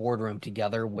big boardroom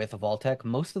together with Vault Tech.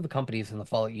 Most of the companies in the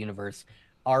Fallout universe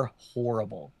are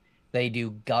horrible. They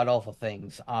do god-awful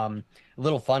things.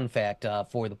 Little fun fact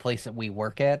for the place that we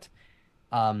work at,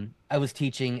 I was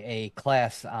teaching a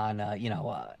class on,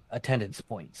 attendance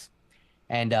points.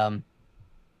 And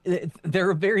there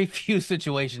are very few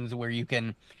situations where you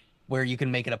can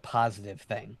make it a positive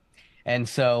thing. And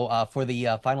so for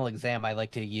the final exam, I like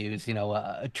to use,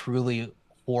 a truly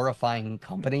horrifying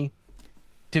company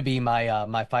to be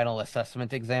my final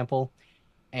assessment example.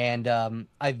 And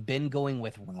I've been going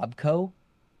with Robco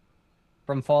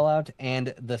from Fallout,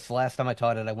 and this last time I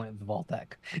taught it, I went with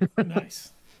Vault-Tec.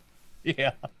 Nice.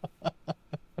 Yeah.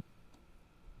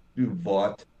 Do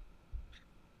Vault.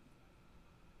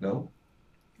 No?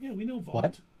 Yeah, we know Vault.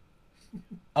 What?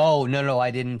 Oh, no, I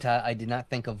didn't. I did not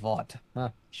think of Vault.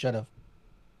 Should have.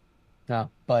 No,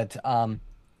 but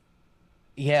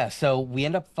yeah, so we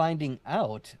end up finding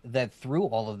out that through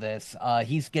all of this,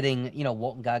 he's getting,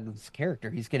 Walton Goggins' character,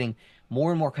 he's getting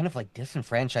more and more kind of like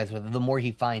disenfranchised with it the more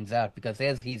he finds out, because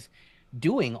as he's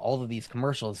doing all of these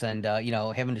commercials and,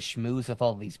 having to schmooze with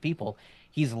all of these people,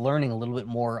 he's learning a little bit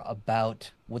more about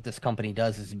what this company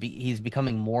does. He's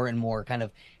becoming more and more kind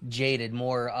of jaded,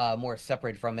 more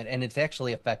separated from it, and it's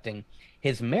actually affecting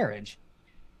his marriage.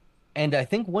 And I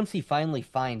think once he finally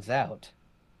finds out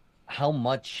how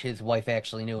much his wife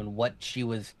actually knew and what she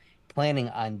was planning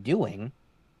on doing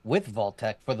with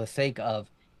Vault-Tec for the sake of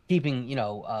keeping,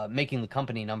 making the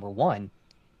company number one,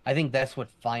 I think that's what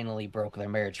finally broke their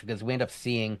marriage because we end up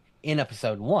seeing in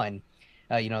episode one,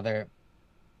 they're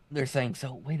saying,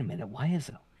 so wait a minute, why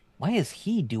is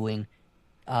he doing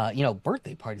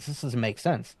birthday parties? This doesn't make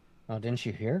sense. Oh, didn't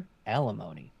you hear?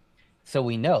 Alimony. So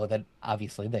we know that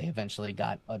obviously they eventually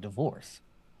got a divorce,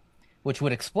 which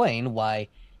would explain why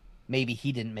maybe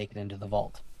he didn't make it into the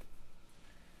vault.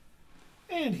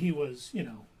 And he was,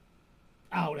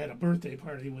 out at a birthday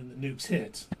party when the nukes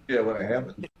hit. Yeah, when it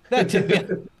happened. That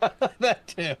too. That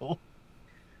too.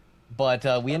 But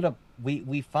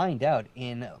we find out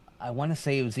in, I want to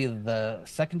say it was either the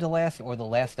second to last or the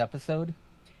last episode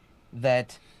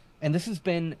that, and this has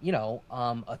been,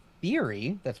 a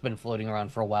theory that's been floating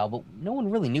around for a while, but no one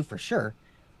really knew for sure.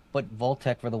 But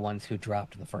Vault-Tec were the ones who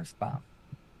dropped the first bomb.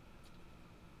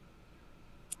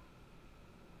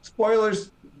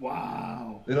 Spoilers.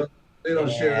 Wow. They don't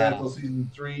share that Yeah. until season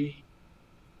 3.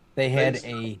 They had Thanks.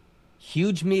 a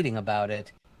huge meeting about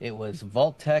it. It was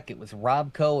Vault-Tec, it was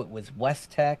Robco, it was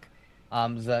West-Tec,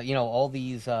 all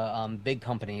these big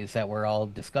companies that we're all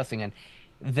discussing, and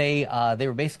they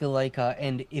were basically like,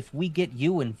 and if we get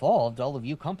you involved, all of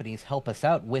you companies help us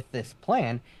out with this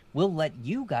plan, we'll let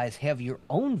you guys have your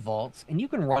own vaults, and you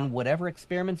can run whatever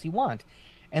experiments you want.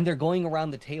 And they're going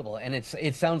around the table, and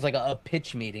it sounds like a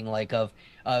pitch meeting, like of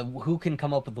who can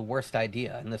come up with the worst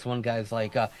idea. And this one guy's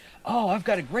like, "Oh, I've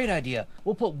got a great idea.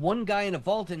 We'll put one guy in a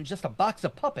vault and just a box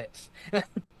of puppets."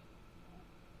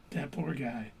 That poor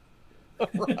guy.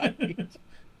 Right.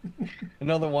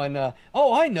 Another one,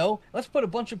 "Oh, I know. Let's put a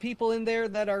bunch of people in there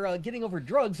that are getting over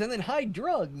drugs and then hide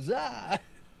drugs." Ah.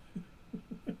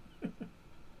 And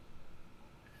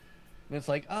it's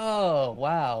like, oh,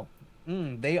 wow.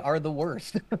 They are the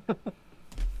worst.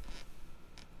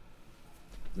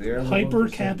 They are the Hyper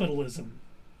 1%. capitalism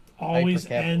always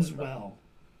ends Hyper-capitalism. well.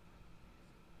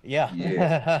 Yeah.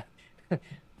 Yeah.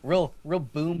 Real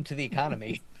boom to the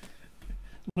economy.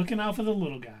 Looking out for the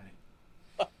little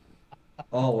guy.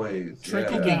 Always.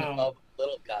 Trickle Yeah. down. Of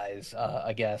little guys,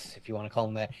 I guess, if you want to call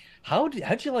them that. How'd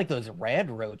you like those rad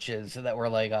roaches that were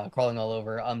like crawling all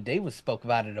over? Dave spoke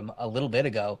about it a little bit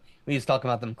ago. We was talking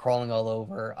about them crawling all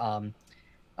over.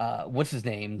 What's his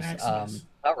name's Maximus.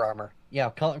 power armor? Yeah,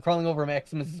 crawling over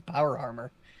Maximus's power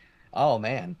armor. Oh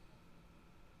man.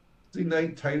 See,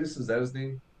 Knight Titus, is that his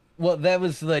name? Well, that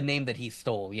was the name that he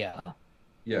stole. Yeah,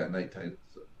 Yeah, Knight Titus.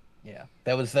 yeah.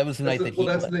 That was the night that he.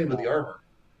 That's the let name of the go. armor.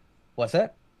 What's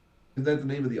that? Isn't that the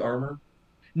name of the armor?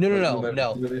 No, no, Like, no, whoever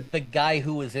no. did it? The guy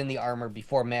who was in the armor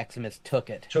before Maximus took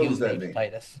it. He Chose was that named name.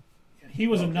 Titus. He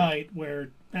was a Okay. knight where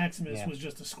Maximus Yeah. was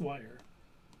just a squire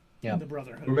Yeah. in the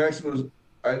Brotherhood. Where Maximus,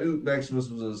 I knew Maximus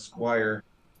was a squire.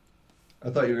 I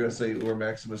thought you were gonna say where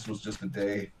Maximus was just a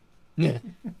day. Yeah.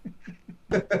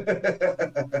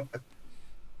 But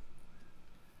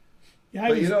Yeah, I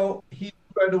was, he,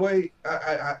 by the way,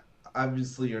 I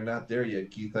obviously you're not there yet,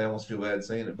 Keith. I almost feel bad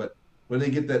saying it, but when they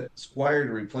get that squire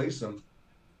to replace him,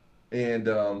 and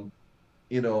the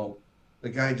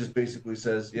guy just basically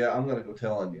says, "Yeah, I'm gonna go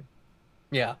tell on you."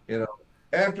 Yeah.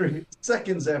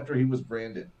 Seconds after he was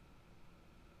branded.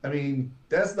 I mean,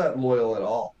 that's not loyal at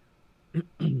all.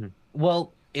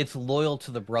 Well, it's loyal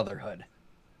to the Brotherhood.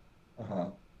 Uh-huh.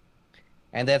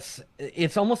 And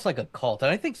it's almost like a cult.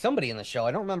 And I think somebody in the show,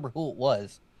 I don't remember who it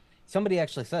was, somebody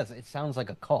actually says it sounds like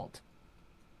a cult.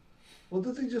 Well,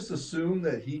 did they just assume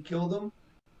that he killed him?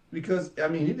 Because I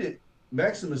mean,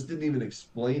 Maximus didn't even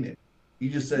explain it. He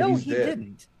just said No, he's he dead.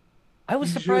 didn't. I was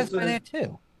He should've surprised by said- that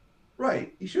too.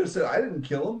 Right. He should have said, "I didn't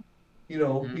kill him.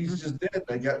 He's Mhm. just dead.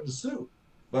 I got in the suit."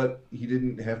 But he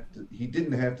didn't have to. He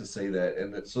didn't have to say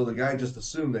that, so the guy just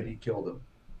assumed that he killed him.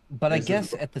 But I This is-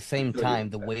 guess at the same Sure, time,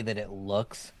 the yeah. way that it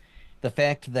looks, the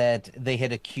fact that they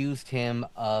had accused him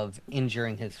of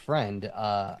injuring his friend,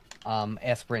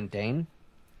 Aspirant Dane.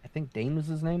 I think Dane was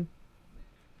his name.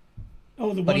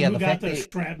 oh, the but one yeah, who the got fact the they-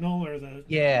 shrapnel or the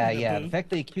Yeah, the yeah. The boot. fact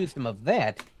they accused him of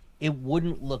that, it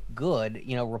wouldn't look good,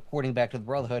 reporting back to the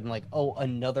Brotherhood and like, oh,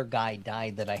 another guy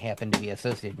died that I happen to be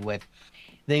associated with.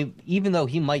 Even though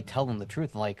he might tell them the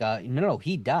truth, like, no,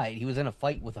 he died. He was in a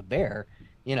fight with a bear.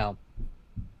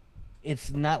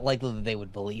 It's not likely that they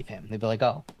would believe him. They'd be like,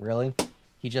 oh, really?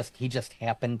 He just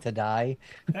happened to die.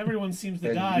 Everyone seems to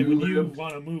And die you when you lived-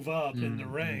 want to move up in the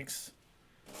Mhm. ranks.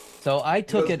 So I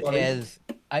took That's it funny. as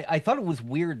I thought it was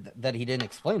weird that he didn't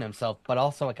explain himself, but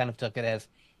also I kind of took it as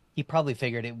he probably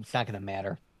figured it was not going to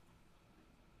matter.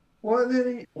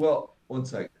 Well, one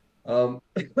second. When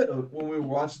we were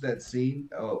watching that scene,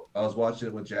 oh, I was watching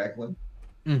it with Jacqueline,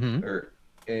 Mm-hmm. or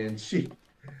and she,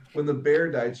 when the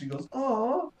bear died, she goes,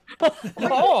 "Oh, like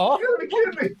Oh, you gotta be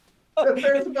kidding me! That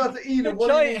bear's about to eat the him. What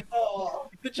do you mean? giant, Oh."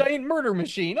 the giant murder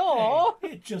machine. Hey, Oh,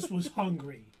 it just was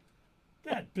hungry.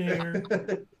 That bear.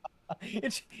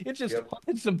 it just Yep.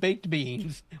 wanted some baked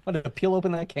beans. Wanted to peel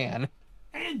open that can.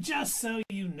 And just so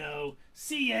you know,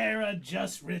 Sierra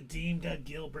just redeemed a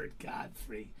Gilbert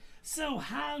Godfrey. So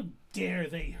how dare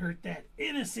they hurt that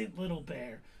innocent little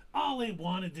bear? All it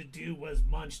wanted to do was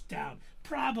munch down.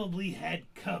 Probably had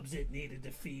cubs it needed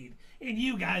to feed. And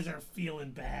you guys are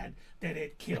feeling bad that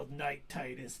it killed Night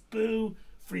Titus. Boo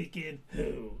freaking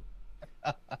who?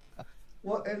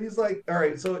 Well, and he's like, "All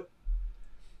right." So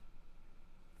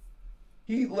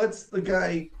he lets the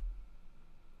guy.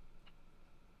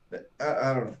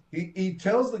 I don't know. He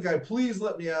tells the guy, "Please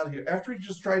let me out of here." After he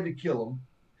just tried to kill him,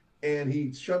 and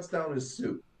he shuts down his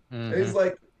suit. And Mm-hmm. he's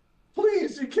like,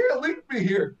 "Please, you can't leave me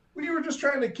here. Well, you were just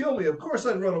trying to kill me. Of course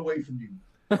I'd run away from you,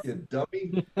 you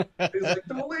dummy." He's like,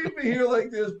 "Don't leave me here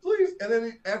like this, please." And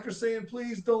then after saying,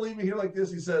 "Please don't leave me here like this,"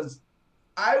 he says,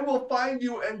 "I will find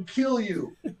you and kill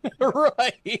you."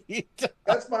 Right.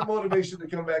 That's my motivation to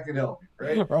come back and help you,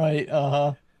 right? Right.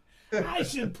 Uh-huh. I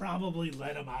should probably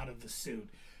let him out of the suit.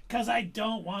 Because I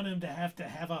don't want him to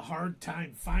have a hard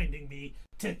time finding me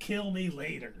to kill me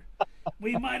later.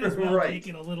 We might as well Right. make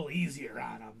it a little easier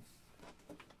on him.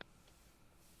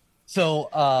 So,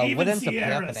 what Even ends up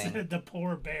Sierra happening? said the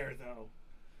poor bear, though.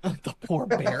 The poor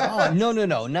bear. Oh, no, no,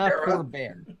 no, not Sarah. poor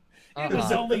bear. It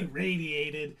was Uh-uh. only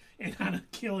radiated and on a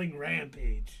killing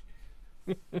rampage.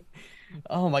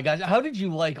 Oh my gosh, how did you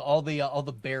like all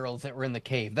the barrels that were in the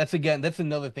cave? That's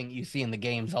another thing you see in the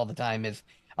games all the time is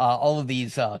all of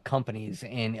these companies,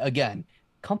 and again,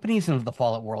 companies in the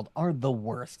Fallout world are the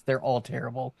worst. They're all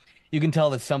terrible. You can tell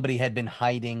that somebody had been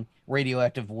hiding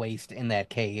radioactive waste in that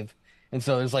cave, and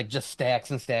so there's like just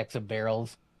stacks and stacks of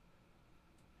barrels.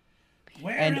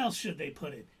 Where And else should they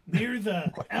put it? Near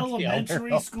the yeah,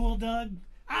 elementary school, Doug?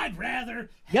 I'd rather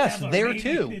yes, have a there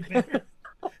too. radiated bear.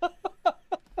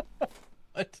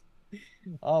 But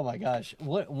oh my gosh,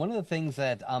 one of the things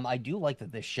that I do like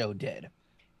that this show did,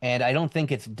 and I don't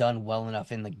think it's done well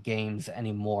enough in the games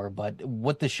anymore, but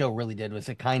what the show really did was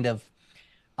it kind of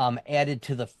added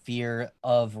to the fear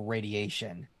of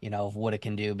radiation, of what it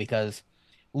can do, because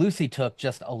Lucy took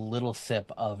just a little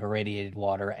sip of irradiated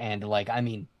water, and like, I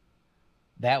mean,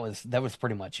 that was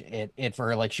pretty much it for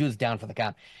her. Like, she was down for the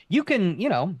count. You can,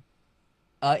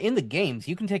 in the games,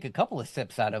 you can take a couple of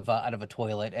sips out of a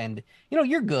toilet, and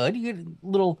you're good. You get a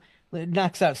little, it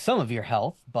knocks out some of your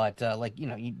health, but like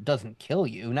it doesn't kill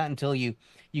you. Not until you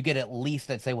get at least,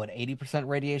 I'd say, what, 80%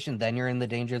 radiation, then you're in the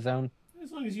danger zone.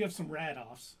 As long as you have some rat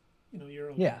offs, you're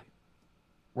okay. Yeah,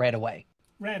 right away.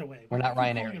 Rat away. We're not Keep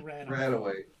Ryan calling Airy. it rat off. Right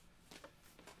away.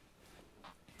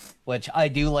 Which I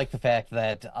do like the fact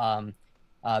that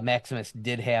Maximus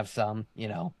did have some,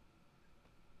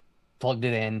 plugged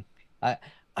it in. I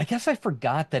I guess I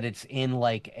forgot that it's in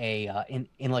like a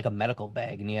in like a medical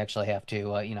bag, and you actually have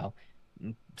to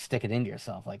stick it into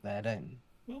yourself like that. And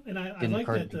Well, and I didn't like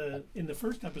occur to that me. in the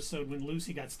first episode when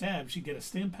Lucy got stabbed, she'd get a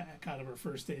stim pack out of her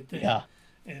first aid thing. Yeah.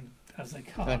 And I was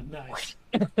like, oh, nice.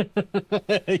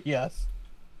 Yes.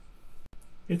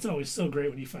 It's always so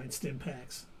great when you find stim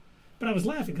packs. But I was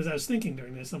laughing because I was thinking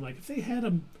during this, I'm like, if they had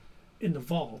them in the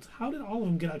vault, how did all of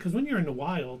them get out? Because when you're in the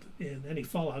wild in any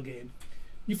Fallout game,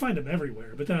 you find them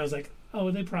everywhere. But then I was like, oh,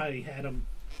 they probably had them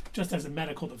just as a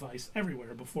medical device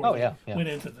everywhere before Oh they yeah, yeah. went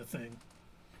into the thing.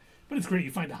 But it's great.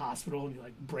 You find a hospital and you're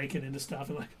like breaking into stuff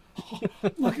and like,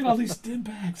 oh, look at all these stim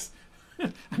packs.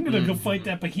 I'm gonna go fight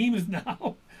that behemoth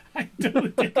now. I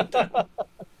totally take it down.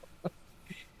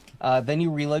 Then you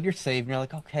reload your save, and you're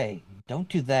like, okay, don't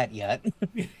do that yet.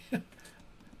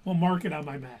 We'll mark it on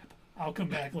my map. I'll come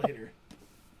back later.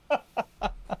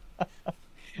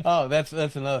 Oh, that's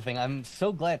another thing. I'm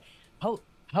so glad.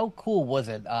 How cool was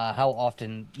it? How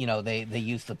often they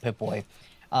use the Pip-Boy?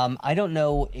 I don't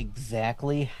know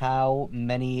exactly how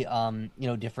many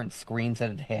different screens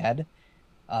that it had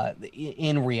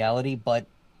in reality, but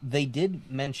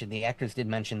the actors did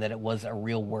mention that it was a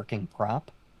real working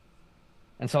prop.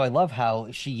 And so I love how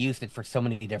she used it for so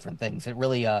many different things. It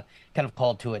really kind of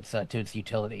called to its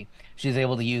utility. She's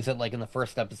able to use it like in the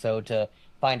first episode to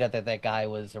find out that that guy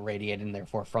was irradiated and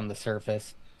therefore from the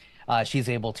surface. She's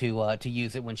able to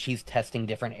use it when she's testing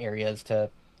different areas to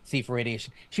see for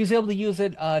radiation. She's able to use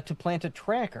it to plant a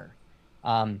tracker,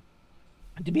 to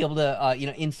be able to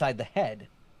inside the head,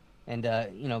 and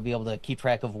be able to keep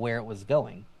track of where it was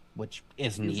going, which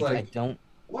is He's neat. I like, don't.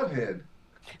 "What head?"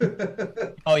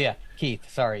 Oh yeah, Keith.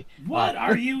 Sorry. What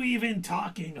are you even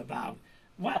talking about?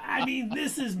 What I mean,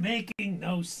 this is making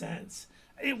no sense.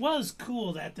 It was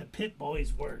cool that the Pit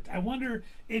Boys worked. I wonder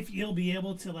if you'll be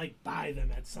able to like buy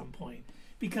them at some point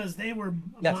because they were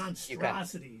Yes, you can.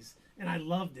 monstrosities, and I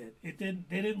loved it. It didn't.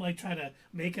 They didn't like try to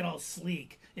make it all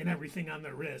sleek and everything on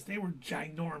their wrist. They were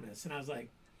ginormous, and I was like,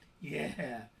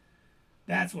 yeah,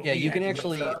 that's what. Yeah, we you can had to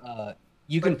actually do.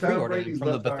 you can Like Tom pre-order them Brady's from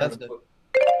the left arm in Bethesda.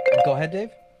 football. Go ahead, Dave.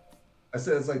 I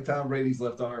said it's like Tom Brady's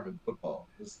left arm in football.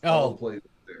 Just all Oh. the plays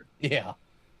there. Yeah.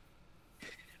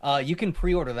 You can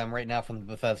pre-order them right now from the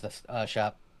Bethesda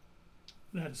shop.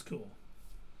 That is cool.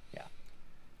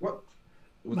 What?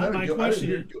 Was My- that a my Gil- I didn't question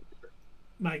hear is- Gil-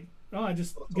 My I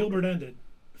just Gilbert ended.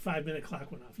 5-minute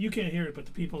clock went off. You can't hear it, but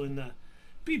the people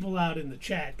out in the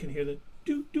chat can hear the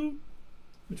doot doot,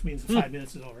 which means the 5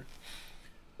 minutes is over.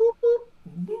 Boop,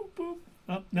 boop. Boop boop.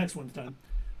 Up, next one's done.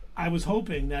 I was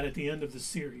hoping that at the end of the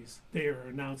series they are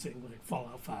announcing like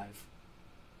Fallout 5.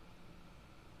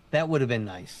 That would have been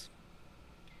nice.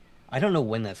 I don't know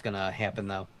when that's gonna happen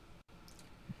though.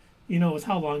 You know, with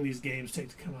how long these games take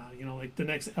to come out. You know, like the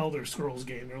next Elder Scrolls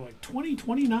game, they're like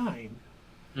 2029.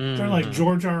 They're like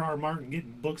George R.R. Martin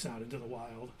getting books out into the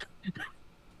wild.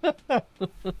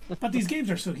 But these games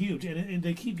are so huge, and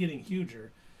they keep getting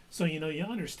huger. So, you know, you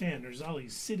understand there's all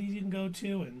these cities you can go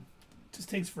to, and it just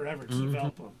takes forever to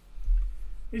develop them.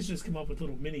 They should just come up with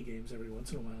little mini games every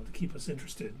once in a while to keep us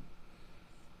interested.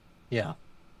 Yeah.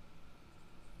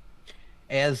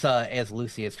 As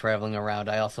Lucy is traveling around,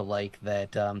 I also like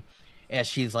that as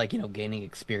she's like, gaining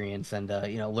experience and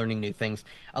learning new things.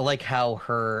 I like how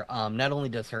her not only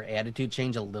does her attitude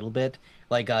change a little bit,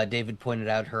 like David pointed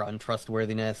out her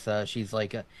untrustworthiness. She's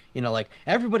like, like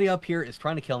everybody up here is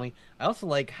trying to kill me. I also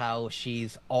like how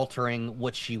she's altering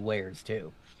what she wears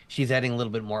too. She's adding a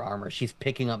little bit more armor. She's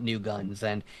picking up new guns,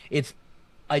 and it's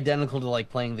identical to like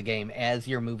playing the game. As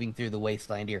you're moving through the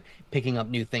wasteland, you're picking up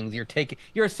new things.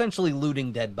 You're essentially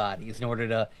looting dead bodies in order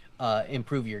to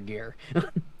improve your gear.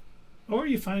 Or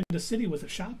you find a city with a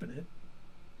shop in it.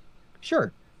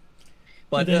 Sure.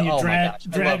 But and then you oh my drag, gosh,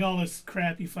 drag all this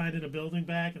crap you find in a building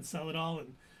back and sell it all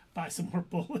and buy some more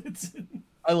bullets.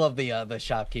 I love the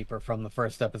shopkeeper from the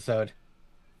first episode.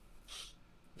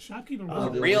 The shopkeeper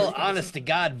was Real honest to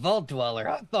God vault dweller.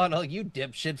 I thought all you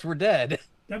dipshits were dead.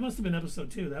 That must have been episode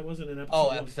 2. That wasn't an episode. Oh,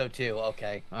 1. episode 2.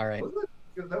 Okay, all right. Wasn't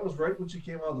it? That was right when she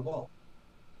came out of the vault.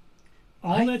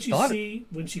 All that you see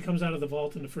when she comes out of the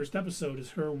vault in the first episode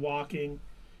is her walking,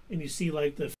 and you see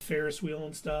like the Ferris wheel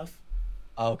and stuff.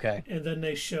 Okay. And then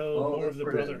they show more of the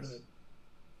Brotherhood.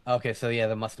 Okay, so yeah,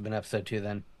 that must have been episode 2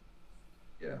 then.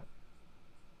 Yeah.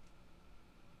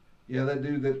 Yeah, that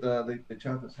dude that they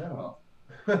chopped his head off.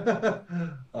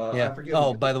 Yeah. I forget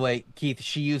Oh, by the way, Keith,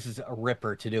 she uses a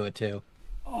ripper to do it too.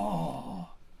 Oh,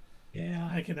 Yeah.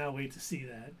 I cannot wait to see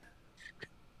that.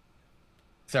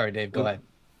 Sorry, Dave. Go ahead.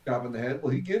 Chop in the head.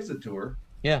 Well, he gives it to her.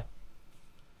 Yeah.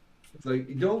 It's like,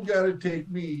 you don't got to take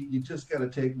me. You just got to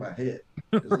take my head.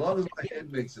 As long as my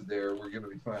head makes it there, we're going to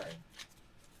be fine.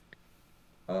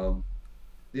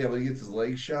 Yeah, but he gets his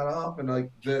leg shot off, and like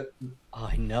that.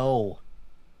 I know.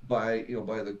 By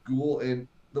the ghoul, and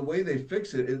the way they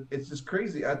fix it's just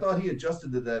crazy. I thought he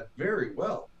adjusted to that very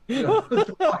well.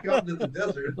 To walk out into the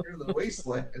desert or the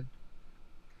wasteland,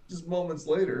 just moments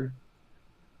later.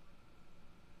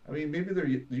 I mean, maybe they're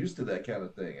used to that kind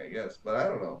of thing, I guess, but I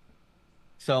don't know.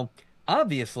 So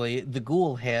obviously, the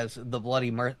ghoul has the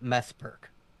bloody mess perk.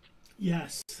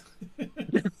 Yes.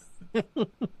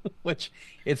 Which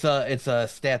it's a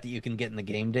stat that you can get in the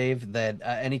game, Dave. That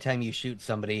anytime you shoot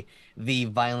somebody, the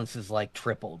violence is like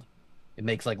tripled. It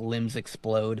makes like limbs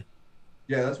explode.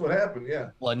 Yeah, that's what happened.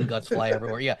 Yeah, blood and guts fly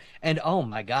everywhere. Yeah, and oh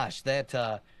my gosh,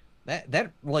 that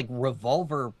like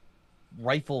revolver,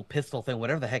 rifle, pistol thing,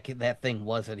 whatever the heck that thing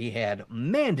was that he had,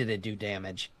 man, did it do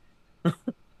damage.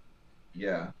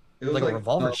 Yeah, it was like a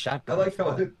revolver shotgun. I like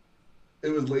how it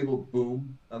was labeled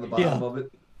 "boom" on the bottom of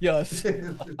it. Yes.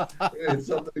 It's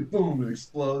something, boom, it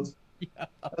explodes. Yeah.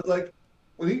 I was like,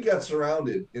 when he got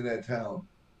surrounded in that town,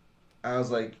 I was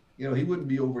like, he wouldn't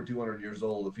be over 200 years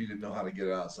old if he didn't know how to get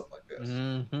out of something like this.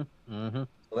 Mm-hmm. Mm-hmm.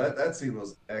 So that scene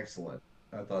was excellent.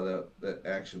 I thought that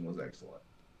action was excellent.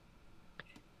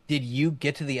 Did you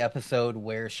get to the episode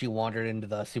where she wandered into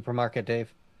the supermarket,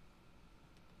 Dave?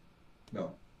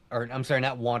 No. Or I'm sorry,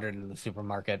 not wandered into the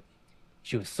supermarket.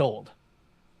 She was sold.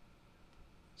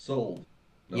 Sold.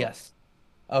 No. Yes.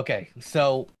 Okay.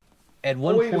 So at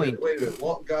one point, wait a minute.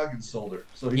 Walt Goggins sold her,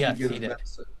 so he could get his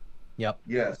medicine. Yep.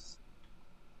 Yes.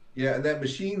 Yeah, and that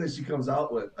machine that she comes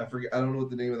out with, I forget. I don't know what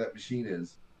the name of that machine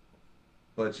is.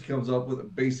 but she comes up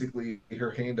with basically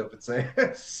her hand up its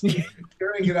ass,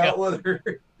 carrying it Yeah. out with her.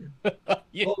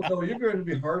 Yeah. Oh no, you're going to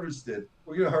be harvested.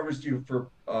 We're going to harvest you for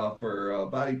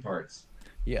body parts. Oh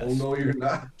Yes. no, you're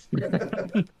not.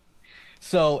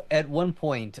 So at one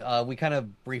point, we kind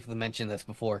of briefly mentioned this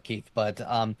before, Keith, but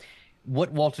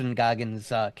what Walton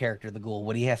Goggins' character, the Ghoul,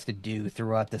 what he has to do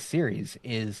throughout the series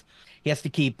is he has to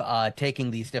keep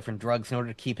taking these different drugs in order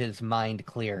to keep his mind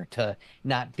clear, to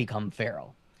not become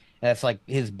feral. That's like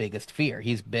his biggest fear.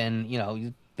 He's been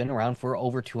around for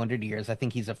over 200 years. I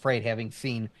think he's afraid, having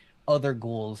seen other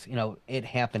ghouls, it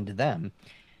happened to them.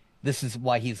 This is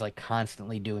why he's like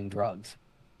constantly doing drugs.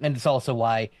 And it's also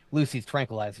why Lucy's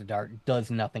tranquilizer dart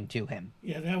does nothing to him.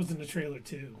 Yeah, that was in the trailer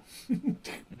too. Hmm.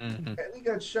 And he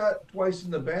got shot twice in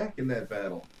the back in that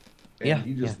battle, and Yeah,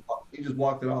 he yeah. just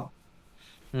walked it off.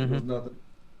 It Hmm. was nothing.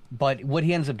 But what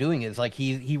he ends up doing is like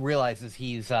he realizes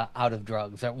he's out of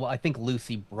drugs. Well, I think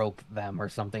Lucy broke them or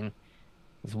something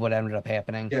is what ended up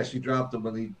happening. Yeah, she dropped him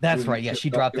That's when he right. Yeah, tripped she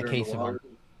up, dropped the get her in the case of them. water.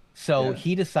 So Yeah,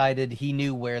 he decided he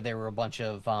knew where there were a bunch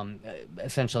of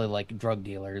essentially like drug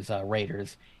dealers,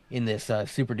 raiders in this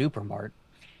super duper mart.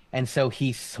 And so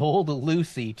he sold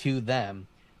Lucy to them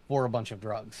for a bunch of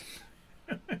drugs.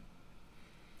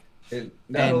 and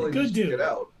not And only did Good she get dude.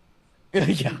 out, she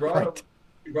yeah, brought him right.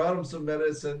 she brought him some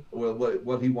medicine, well,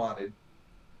 what he wanted,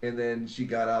 and then she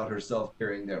got out herself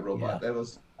carrying that Yeah. robot.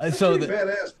 That's So pretty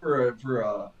badass for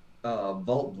a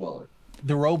vault dweller.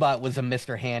 the robot was a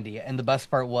Mr. Handy, and the best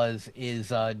part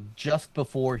is just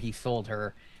before he sold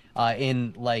her,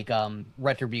 in like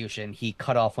retribution, he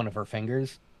cut off one of her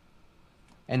fingers.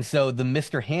 And so the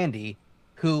Mr. Handy,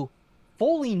 who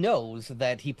fully knows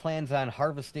that he plans on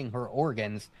harvesting her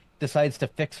organs, decides to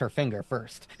fix her finger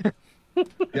first.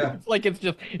 Yeah, Like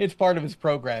it's part of his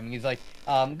programming. He's like,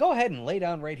 go ahead and lay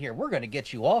down right here. We're gonna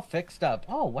get you all fixed up.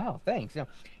 Oh wow, thanks.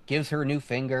 Gives her a new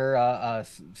finger,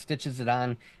 stitches it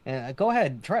on, and go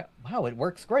ahead, try. Wow, it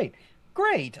works great.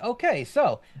 Great. Okay,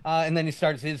 so and then he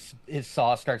starts his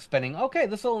saw starts spinning. Okay,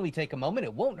 this will only take a moment.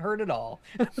 It won't hurt at all.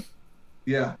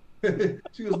 yeah.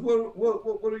 She goes,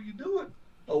 what are you doing?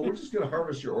 Oh, we're just gonna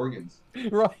harvest your organs.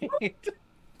 Right.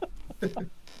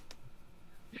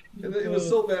 And it was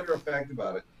so matter of fact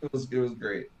about it. It was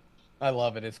great. I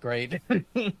love it. It's great.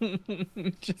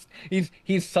 Just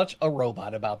he's such a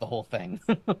robot about the whole thing.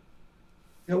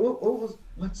 Yeah,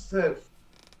 what's that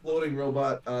floating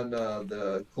robot on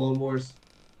the Clone Wars?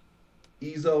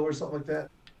 Ezo or something like that?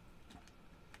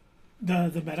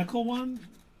 The medical one.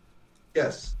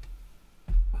 Yes.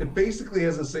 It basically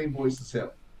has the same voice as him.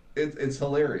 It's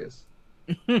hilarious.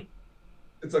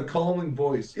 It's a calming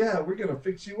voice. Yeah, we're gonna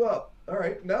fix you up. All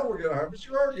right, now we're gonna harvest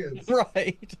your organs.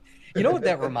 Right. You know what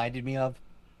that reminded me of?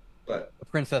 But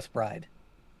Princess Bride.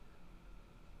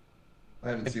 I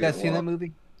haven't Have you seen it guys in a seen that long.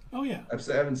 movie? Oh yeah. I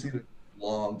haven't seen it in a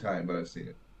long time, but I've seen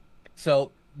it.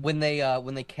 So when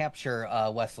they capture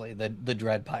Wesley, the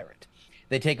Dread Pirate,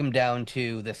 they take him down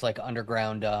to this like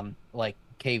underground like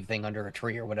cave thing under a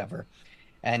tree or whatever.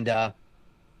 And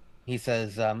he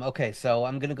says, okay, so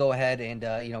I'm gonna go ahead and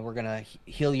we're gonna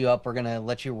heal you up, we're gonna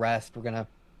let you rest, we're gonna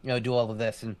do all of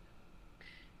this, and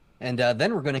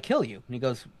then we're gonna kill you. And he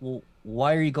goes, well,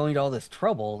 why are you going to all this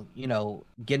trouble,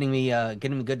 getting me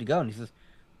good to go? And he says,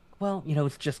 well,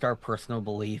 it's just our personal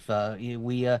belief.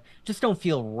 We just don't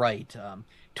feel right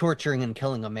torturing and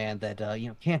killing a man that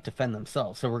can't defend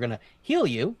themselves. So we're gonna heal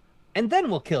you, and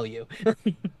then we'll kill you.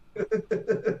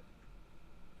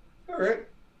 All right,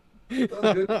 sounds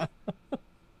good.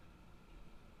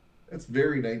 That's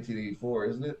very 1984,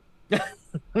 isn't it?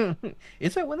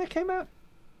 Is that when that came out?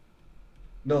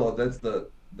 No, that's the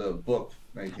book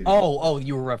Oh, 1984. oh,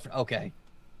 you were okay.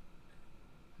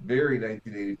 Very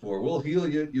 1984. We'll heal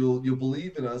you. You'll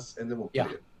believe in us, and then we'll Yeah,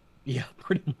 kill yeah,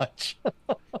 pretty much.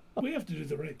 We have to do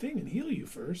the right thing and heal you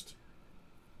first.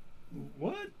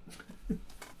 What?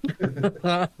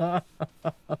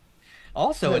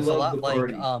 Also, you. I it's a love lot the like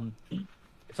party.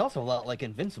 it's also a lot like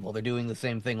Invincible. They're doing the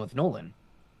same thing with Nolan,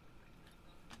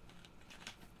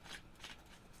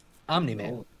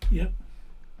 Omni-Man. No. Yep.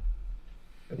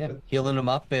 Yeah, healing him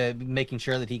up, making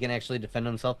sure that he can actually defend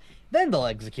himself. Then they'll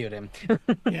execute him.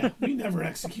 Yeah. We never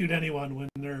execute anyone when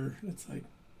they're. It's like,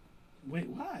 wait,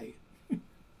 why?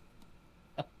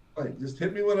 Like, just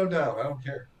hit me when I'm down. I don't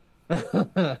care.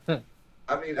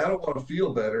 I mean, I don't want to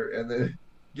feel better and then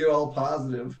get all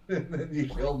positive and then you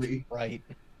kill me. Right.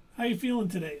 How you feeling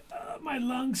today? My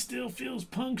lung still feels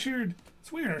punctured.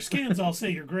 It's weird. Our scans all say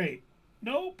you're great.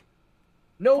 Nope.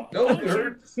 Nope. No, it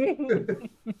Punctured.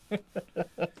 hurts.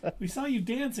 We saw you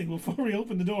dancing before we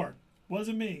opened the door.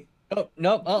 Wasn't me. Oh,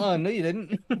 nope. No, you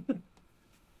didn't.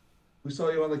 We saw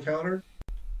you on the counter.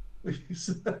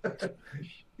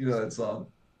 You know that song.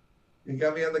 You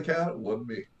got me on the count. It wasn't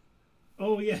me.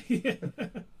 Oh yeah, yeah.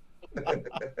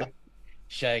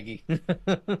 Shaggy.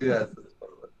 Yeah,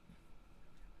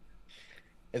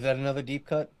 Is that another deep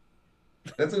cut?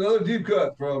 that's another deep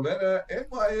cut from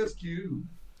NYSQ.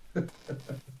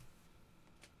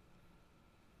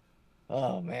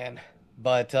 Oh man.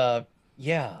 But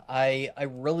yeah, I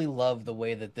really love the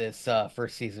way that this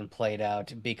first season played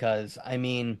out because I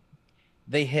mean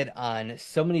they hit on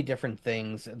so many different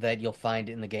things that you'll find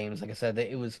in the games. Like I said,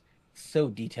 that it was so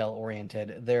detail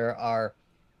oriented. There are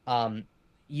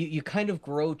you kind of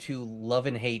grow to love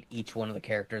and hate each one of the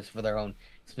characters for their own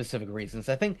specific reasons.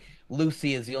 I think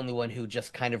Lucy is the only one who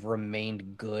just kind of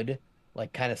remained good,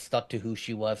 like kind of stuck to who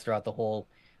she was throughout the whole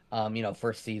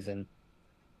first season.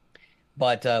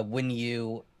 But when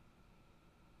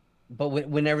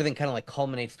everything kind of like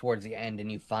culminates towards the end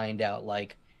and you find out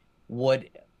like what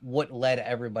what led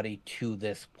everybody to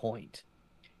this point,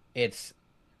 it's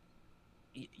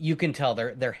you can tell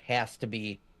there has to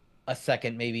be a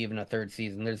second, maybe even a third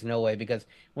season. There's no way because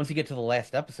once you get to the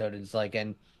last episode, it's like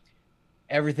and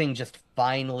everything just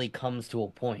finally comes to a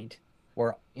point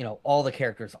where all the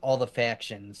characters, all the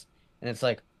factions, and it's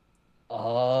like,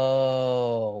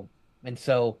 oh, and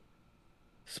so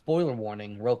spoiler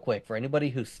warning, real quick, for anybody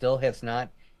who still has not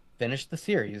finished the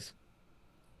series,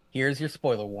 here's your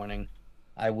spoiler warning.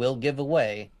 I will give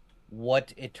away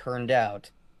what it turned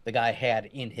out the guy had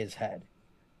in his head.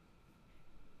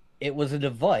 It was a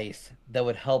device that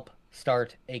would help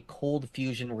start a cold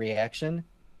fusion reaction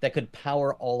that could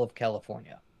power all of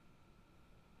California.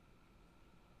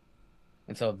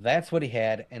 And so that's what he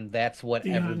had, and that's what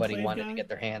The everybody Enclave wanted to guy? get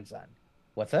their hands on.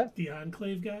 What's that? The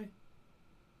Enclave guy?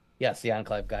 Yes, the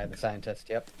Enclave guy, the scientist.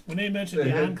 Yep. When they mentioned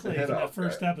the Enclave in that off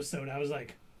first guy. episode, I was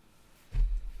like,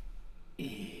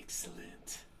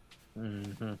 excellent.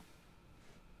 Hmm.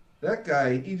 That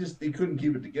guy, he couldn't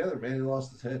keep it together, man. He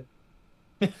lost his head.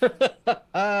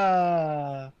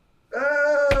 Ah.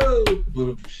 Oh,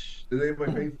 did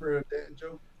anybody pay for a dad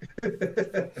joke?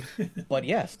 But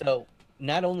yeah, so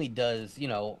not only does,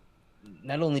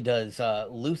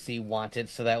 Lucy want it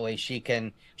so that way she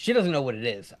doesn't know what it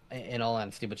is in all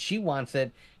honesty, but she wants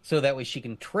it so that way she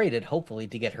can trade it, hopefully,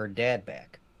 to get her dad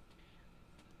back.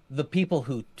 The people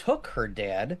who took her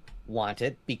dad want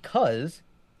it because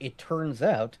it turns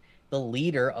out the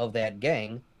leader of that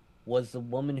gang was the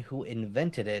woman who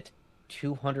invented it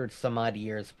 200 some odd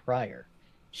years prior.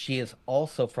 She is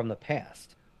also from the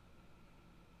past,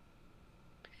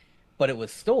 but it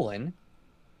was stolen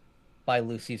by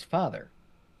Lucy's father,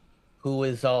 who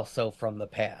is also from the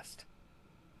past.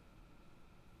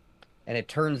 And it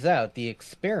turns out the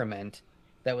experiment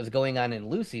that was going on in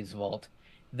Lucy's vault,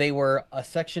 they were a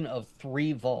section of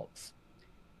 3 vaults: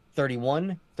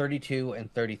 31, 32,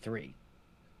 and 33.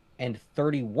 And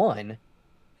 31,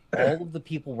 all of the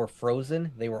people were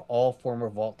frozen. They were all former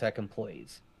Vault Tech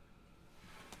employees.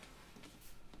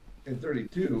 And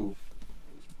 32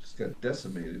 just got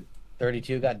decimated.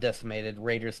 32 got decimated.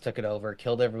 Raiders took it over,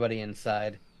 killed everybody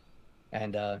inside,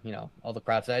 and all the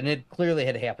crowds. And it clearly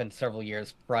had happened several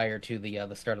years prior to the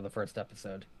start of the first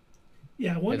episode.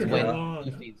 Yeah, I Is wondered when how long.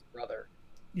 Lucy's brother.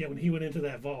 Yeah, when he went into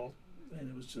that vault, and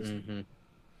it was just. Mm-hmm.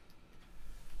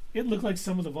 It looked like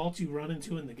some of the vaults you run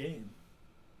into in the game.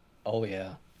 Oh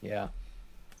yeah, yeah.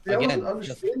 See, I Again, wasn't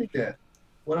understanding that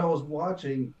when I was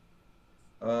watching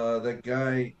that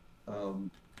guy.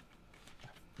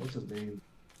 What's his name?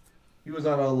 He was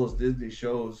on all those Disney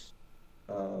shows.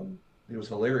 He was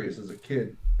hilarious as a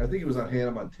kid. I think he was on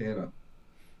Hannah Montana.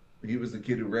 He was the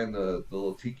kid who ran the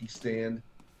little tiki stand.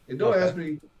 And don't Okay. ask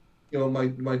me,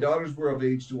 my daughters were of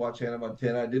age to watch Hannah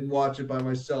Montana. I didn't watch it by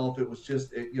myself. It was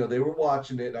just, they were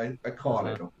watching it. I caught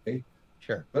it, okay?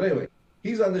 Sure. But anyway,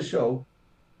 he's on the show,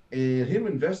 and him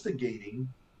investigating,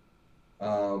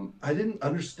 I didn't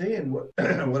understand what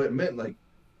what it meant. Like,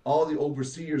 all the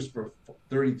overseers for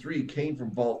 33 came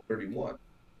from Vault 31.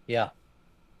 Yeah,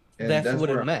 And that's what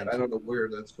where it I'm meant. at. I don't know where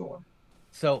that's going.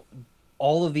 So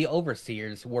all of the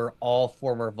overseers were all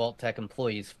former Vault Tech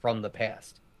employees from the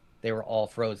past. They were all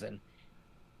frozen.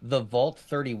 The Vault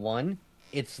 31,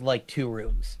 it's like 2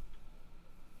 rooms.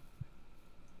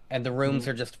 And the rooms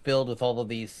are just filled with all of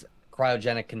these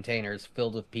cryogenic containers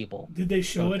filled with people. Did they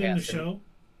show from it in the past. show?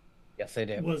 Yes, they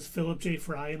did. Was Philip J.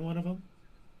 Fry in one of them?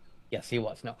 Yes, he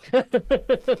was. No.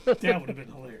 That would have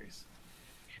been hilarious.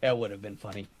 That would have been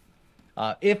funny.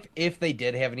 If they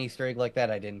did have an Easter egg like that,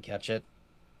 I didn't catch it.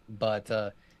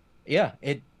 But yeah,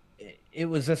 it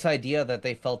was this idea that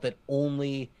they felt that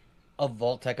only a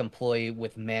Vault Tech employee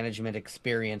with management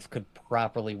experience could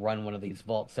properly run one of these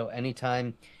vaults. So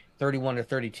anytime 31 or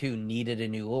 32 needed a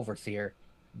new overseer,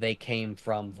 they came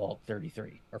from Vault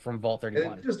 33 or from Vault And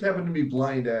 31. it just happened to be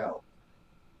Blind Al.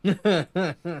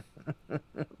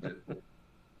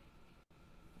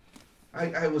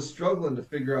 I was struggling to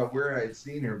figure out where I had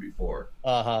seen her before.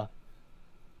 Uh-huh.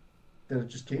 Then it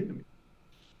just came to me.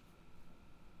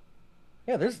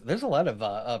 Yeah, there's a lot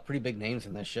of pretty big names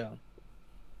in this show.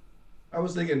 I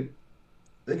was thinking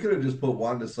they could have just put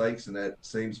Wanda Sykes in that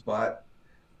same spot,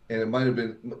 and it might have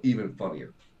been even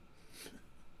funnier.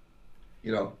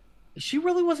 You know, She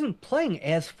really wasn't playing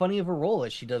as funny of a role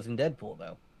as she does in Deadpool,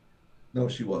 though. no,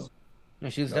 she wasn't. No,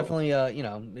 she was No,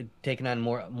 definitely taking on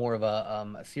more of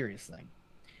a serious thing.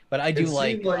 But I it do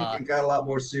seemed like it got a lot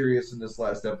more serious in this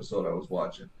last episode I was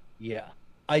watching. yeah.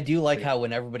 I do like how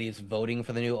when everybody is voting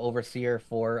for the new overseer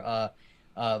for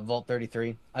Vault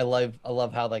 33, I love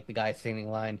how like the guy standing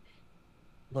in line,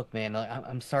 look, man,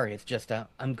 I'm sorry, it's just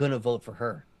I'm gonna vote for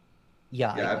her.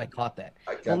 Yeah, Yeah, I caught that.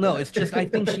 I got Well, no, that. it's just I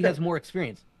think she has more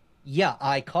experience. Yeah,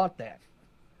 I caught that.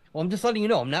 Well, I'm just letting you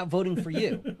know, I'm not voting for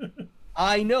you.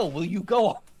 I know. Will you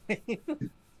go? You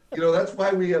know, that's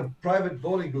why we have private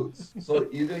voting booths.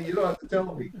 So you don't have to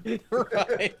tell me.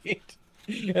 Right.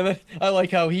 And then I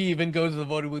like how he even goes to the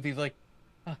voting booth. He's like,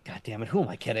 "Oh, God damn it! Who am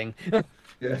I kidding?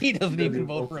 Yeah, He doesn't even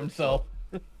vote for himself."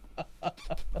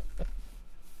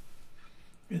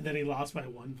 And then he lost by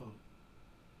 1 vote.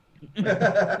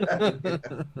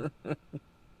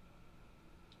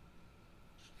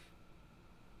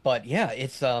 But yeah,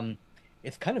 it's kind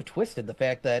of twisted the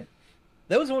fact that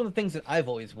was one of the things that I've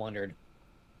always wondered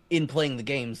in playing the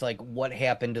games, like what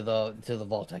happened to the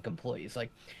Vault-Tec employees. Like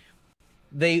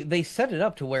they set it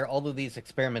up to where all of these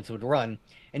experiments would run,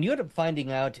 and you end up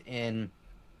finding out in,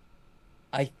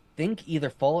 I think, either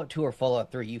Fallout 2 or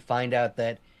Fallout 3, you find out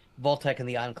that Vault-Tec and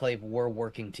the Enclave were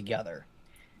working together.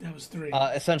 That was 3.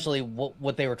 Essentially,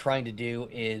 what they were trying to do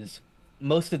is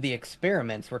most of the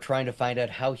experiments were trying to find out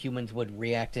how humans would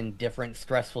react in different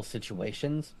stressful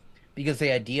situations, because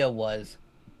the idea was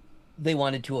they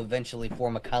wanted to eventually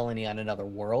form a colony on another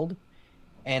world,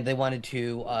 and they wanted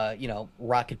to,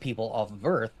 rocket people off of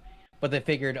Earth. But they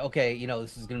figured, okay,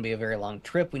 this is going to be a very long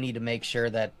trip. We need to make sure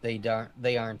that they don't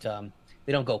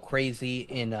go crazy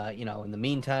in in the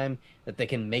meantime, that they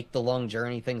can make the long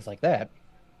journey, things like that.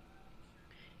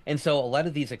 And so a lot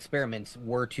of these experiments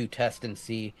were to test and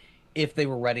see if they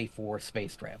were ready for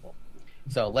space travel.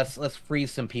 So let's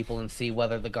freeze some people and see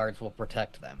whether the guards will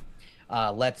protect them.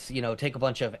 Let's take a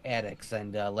bunch of addicts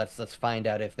and let's find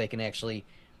out if they can actually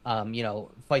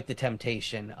fight the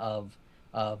temptation of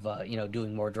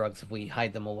doing more drugs if we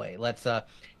hide them away. Let's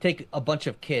take a bunch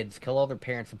of kids, kill all their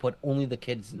parents, and put only the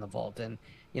kids in the vault, and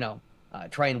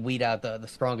try and weed out the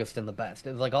strongest and the best.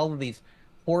 It's like all of these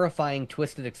horrifying,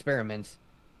 twisted experiments.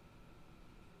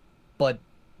 But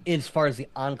as far as the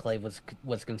Enclave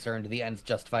was concerned, the ends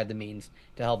justified the means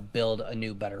to help build a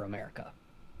new, better America.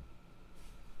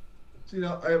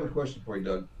 So, I have a question for you,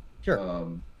 Doug. Sure.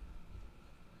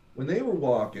 When they were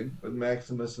walking, when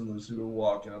Maximus and Lucy were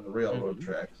walking on the railroad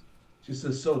tracks, she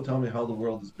says, "So tell me how the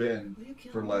world has been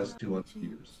for the last 200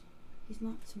 years." He's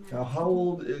not smart. Now, how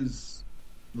old is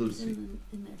Lucy? In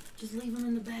there. Just leave him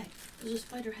in the bag. There's a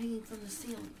spider hanging from the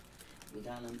ceiling. We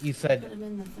got him. You said- Put him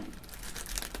in the thing.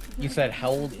 You said,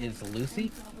 how old is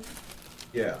Lucy?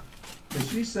 Yeah. And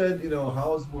she said,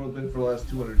 how has the world been for the last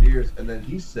 200 years? And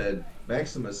then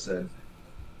Maximus said,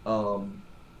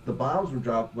 the bombs were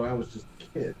dropped when I was just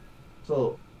a kid.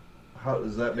 So how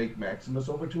does that make Maximus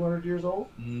over 200 years old?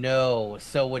 No.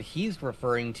 So what he's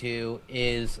referring to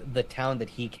is the town that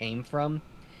he came from.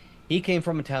 He came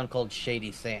from a town called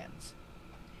Shady Sands.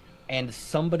 And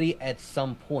somebody at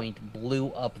some point blew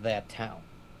up that town.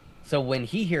 So when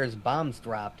he hears bombs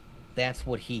dropped, that's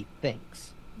what he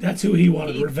thinks. That's who he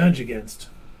wanted revenge against.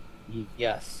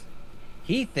 Yes.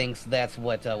 He thinks that's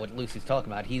what Lucy's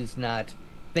talking about. He's not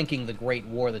thinking the Great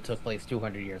War that took place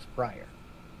 200 years prior.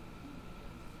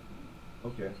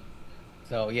 Okay.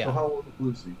 So, yeah. So how old is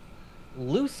Lucy?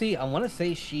 Lucy, I want to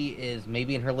say she is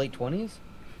maybe in her late 20s.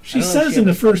 She says in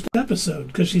the first episode,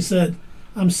 because she said,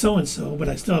 "I'm so-and-so, but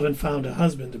I still haven't found a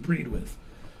husband to breed with,"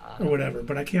 or whatever.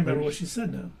 But I can't remember what she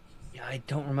said now. Yeah, I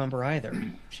don't remember either.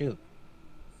 Shoot.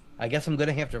 I guess I'm going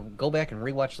to have to go back and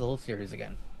rewatch the whole series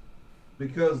again.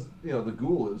 Because, the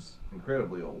ghoul is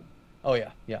incredibly old. Oh,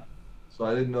 yeah, yeah. So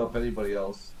I didn't know if anybody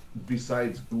else,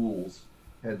 besides ghouls,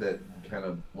 had that kind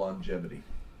of longevity.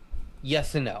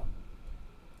 Yes and no.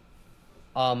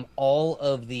 All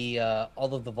of the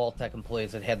Vault-Tec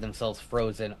employees that had themselves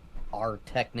frozen are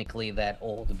technically that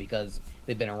old because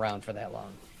they've been around for that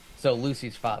long. So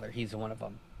Lucy's father, he's one of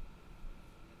them.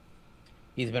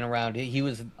 He's been around. He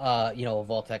was, you know, a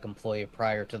Vault-Tec employee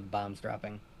prior to the bombs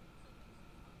dropping.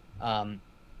 Um,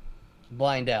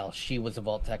 Blindell, she was a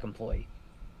Vault-Tec employee.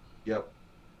 Yep.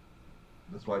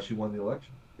 That's why she won the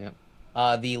election. Yep.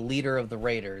 The leader of the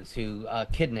Raiders who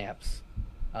kidnaps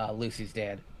Lucy's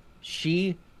dad.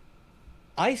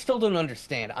 I still don't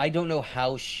understand. I don't know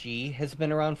how she has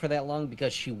been around for that long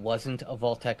because she wasn't a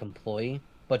Vault-Tec employee,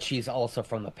 but she's also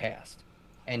from the past.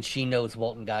 And she knows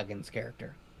Walton Goggins'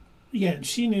 character. Yeah, and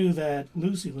she knew that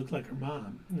Lucy looked like her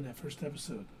mom in that first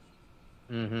episode.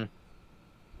 Mm-hmm.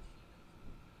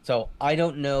 So I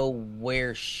don't know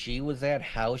where she was at,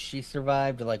 how she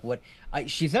survived, like what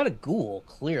she's not a ghoul,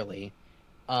 clearly.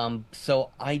 So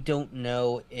I don't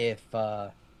know if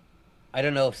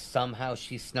somehow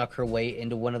she snuck her way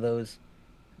into one of those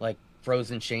like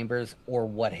frozen chambers or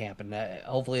what happened.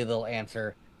 Hopefully they'll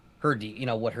answer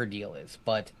what her deal is.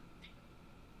 But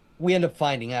we end up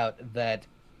finding out that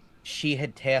she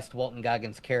had tasked Walton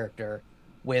Goggins' character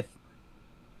with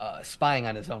spying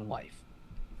on his own wife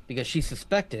because she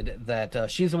suspected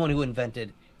that she's the one who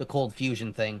invented the cold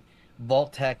fusion thing.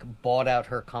 Vault-Tec bought out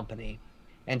her company,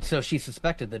 and so she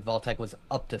suspected that Vault-Tec was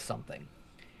up to something.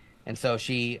 And so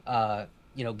she,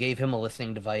 gave him a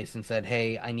listening device and said,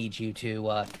 "Hey, I need you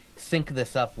to sync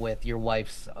this up with your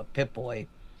wife's Pip-Boy,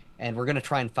 and we're going to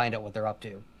try and find out what they're up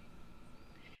to."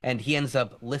 And he ends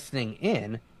up listening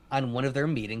in on one of their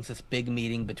meetings, this big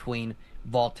meeting between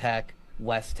Vault-Tec,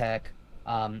 West-Tec,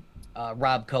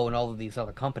 Robco, and all of these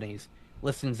other companies.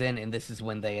 Listens in, and this is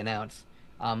when they announce,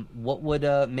 what would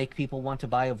make people want to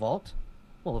buy a Vault?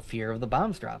 Well, the fear of the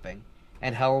bombs dropping.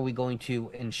 And how are we going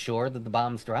to ensure that the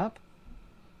bombs drop?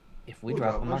 If we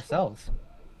drop them ourselves.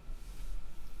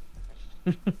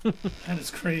 That is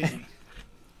crazy.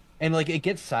 And like it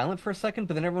gets silent for a second,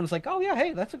 but then everyone's like, "Oh yeah,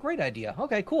 hey, that's a great idea.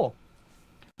 Okay, cool.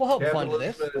 We'll help fund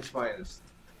this." Capitalism at its finest,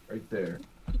 right there.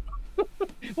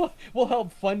 We'll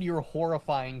help fund your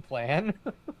horrifying plan.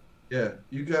 Yeah,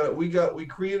 we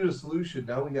created a solution.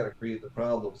 Now we got to create the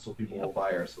problem so people will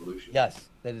buy our solution. Yes,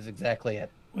 that is exactly it.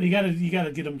 Well, you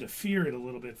gotta get them to fear it a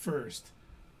little bit first,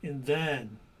 and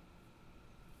then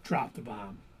drop the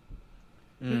bomb.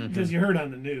 Because you heard on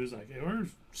the news, like, we're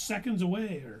seconds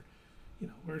away, or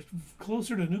we're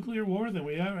closer to nuclear war than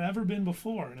we ever been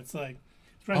before, and it's like,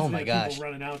 oh my gosh, people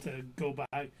running out to go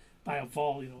buy a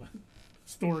vault,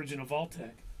 storage in a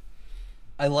Vault-Tec.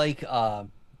 I like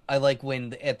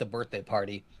when at the birthday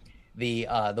party, the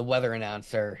weather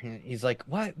announcer, he's like,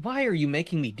 why are you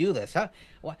making me do this?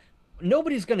 Why?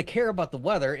 Nobody's going to care about the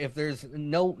weather if there's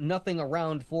nothing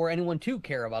around for anyone to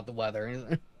care about the weather.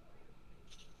 And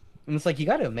it's like, you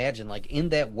got to imagine, like, in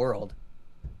that world,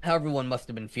 how everyone must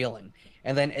have been feeling.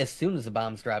 And then as soon as the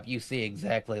bombs drop, you see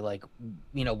exactly, like,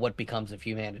 what becomes of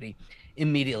humanity.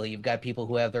 Immediately, you've got people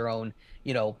who have their own,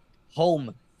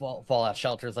 home fallout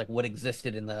shelters, like what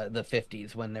existed in the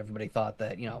 50s when everybody thought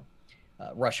that,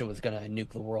 Russia was going to nuke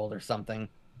the world or something.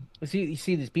 You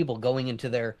see these people going into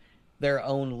their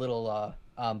own little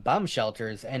bomb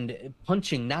shelters and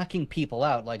knocking people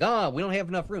out, like, we don't have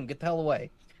enough room, get the hell away.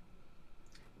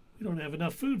 We don't have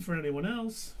enough food for anyone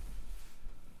else.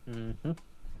 Mm-hmm.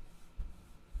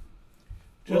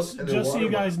 Just so you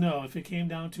guys know, if it came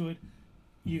down to it,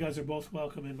 you guys are both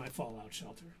welcome in my fallout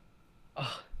shelter.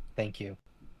 Oh, thank you.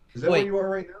 Is that where you are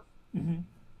right now? Mm-hmm.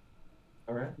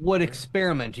 All right. What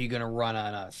experiment are you going to run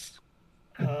on us?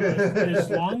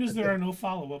 As long as there are no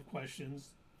follow-up questions,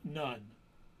 none.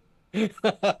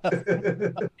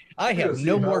 I have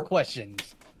no more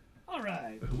questions. All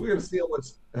right. We're going to see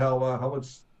how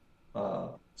much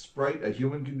Sprite a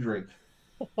human can drink.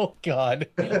 Oh God!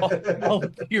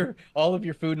 all of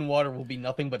your food and water will be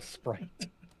nothing but Sprite.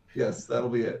 Yes, that'll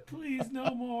be it. Please,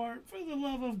 no more. For the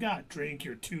love of God, drink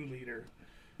your 2-liter.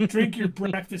 Drink your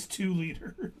breakfast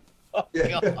 2-liter. Oh,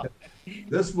 God.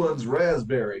 This one's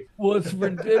raspberry. What's for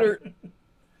dinner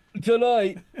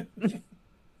tonight?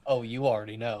 Oh, you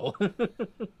already know.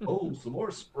 Oh, some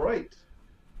more Sprite.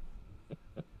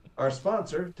 Our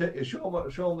sponsor, show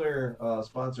them their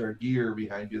sponsor gear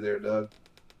behind you there, Doug.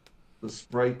 The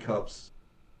Sprite cups.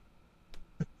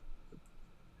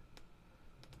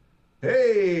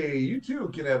 Hey, you too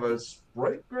can have a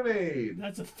Sprite grenade.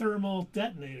 That's a thermal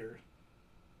detonator.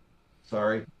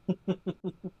 Sorry. I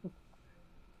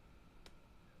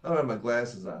don't have my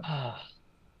glasses on.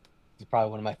 It's probably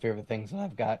one of my favorite things that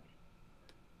I've got.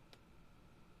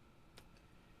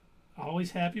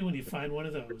 Always happy when you find one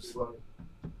of those.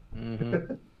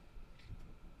 Mm-hmm.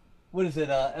 What is it,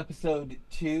 episode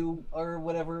 2 or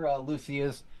whatever? Lucy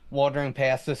is wandering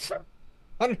past a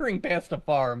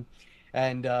farm,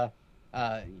 and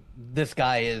this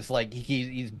guy is like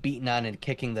he's beating on and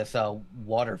kicking this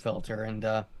water filter,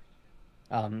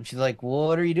 and she's like,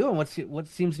 "What are you doing? What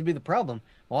seems to be the problem?"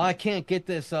 Well, I can't get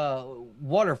this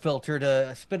water filter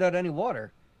to spit out any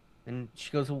water. And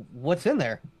she goes, "What's in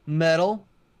there? Metal."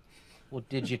 Well,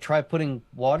 did you try putting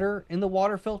water in the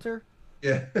water filter?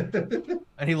 Yeah.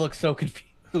 And he looks so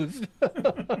confused.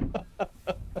 And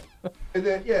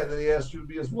then he asked you to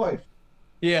be his wife.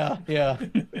 Yeah, yeah.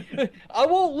 I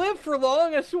won't live for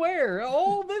long, I swear.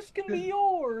 All this can be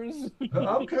yours.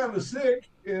 I'm kind of sick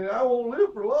and I won't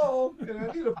live for long and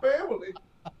I need a family.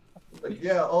 Like,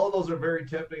 yeah, all those are very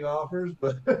tempting offers,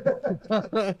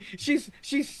 but She's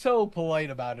so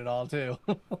polite about it all too.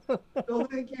 no,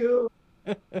 thank you.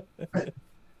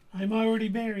 I'm already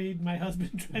married. My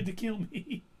husband tried to kill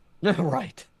me.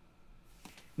 Right.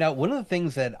 Now, one of the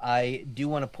things that I do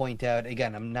want to point out,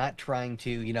 again, I'm not trying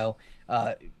to,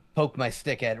 poke my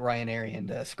stick at Ryan Airy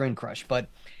and Screen Crush, but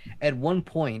at one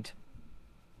point,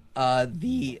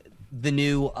 the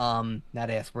new not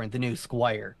aspirant, the new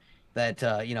squire that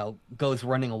goes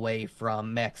running away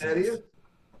from Maximus. Thaddeus?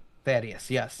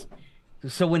 Thaddeus, yes.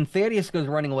 So when Thaddeus goes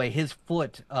running away, his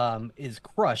foot is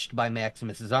crushed by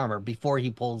Maximus's armor before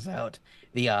he pulls out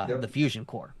the fusion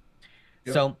core.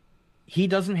 Yep. So he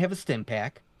doesn't have a stim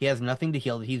pack. He has nothing to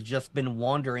heal. He's just been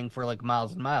wandering for like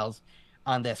miles and miles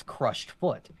on this crushed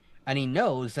foot. And he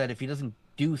knows that if he doesn't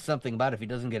do something about it, if he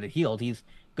doesn't get it healed, he's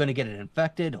going to get it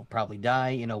infected. He'll probably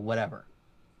die, whatever.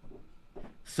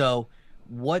 So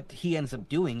what he ends up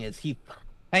doing is he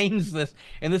finds this,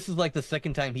 and this is like the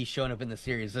second time he's shown up in the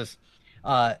series, this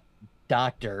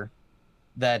doctor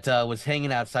that was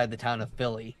hanging outside the town of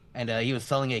Philly, and he was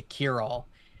selling a cure-all.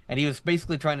 And he was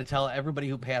basically trying to tell everybody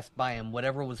who passed by him,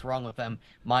 whatever was wrong with them,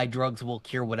 my drugs will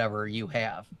cure whatever you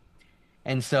have.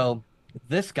 And so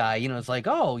this guy, is like,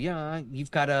 oh,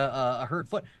 you've got a hurt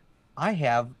foot. I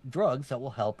have drugs that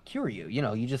will help cure you.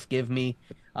 You just give me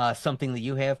something that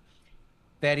you have.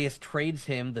 Thaddeus trades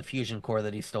him the fusion core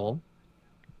that he stole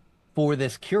for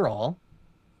this cure-all,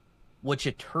 which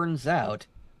it turns out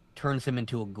turns him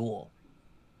into a ghoul.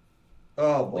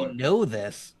 Oh, boy. We know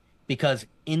this because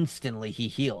instantly he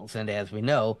heals. And as we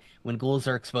know, when ghouls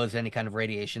are exposed to any kind of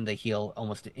radiation, they heal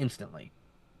almost instantly.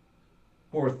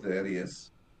 Poor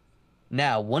Thaddeus.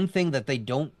 Now, one thing that they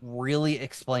don't really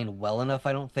explain well enough,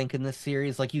 I don't think, in this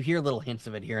series, like you hear little hints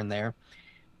of it here and there,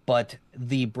 but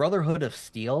the Brotherhood of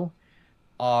Steel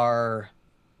are,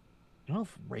 I don't know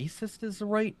if racist is the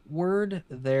right word,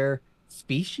 they're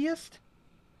speciesist.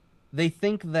 They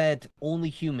think that only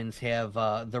humans have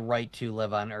the right to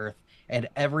live on Earth, and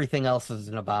everything else is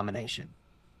an abomination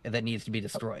that needs to be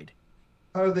destroyed.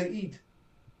 How do they eat?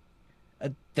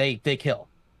 They kill.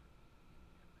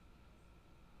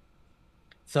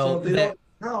 So if they that,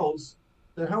 don't have cows,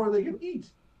 then how are they going to eat?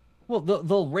 well,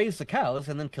 they'll raise the cows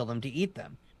and then kill them to eat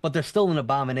them, but they're still an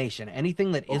abomination.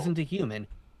 Anything that isn't a human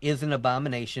is an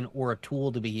abomination or a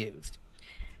tool to be used.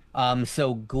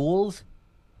 So ghouls,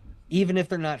 even if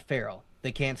they're not feral,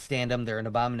 they can't stand them. They're an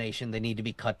abomination. They need to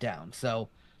be cut down. So,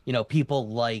 people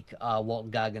like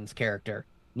Walton Goggins' character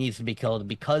needs to be killed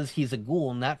because he's a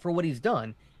ghoul, not for what he's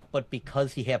done, but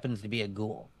because he happens to be a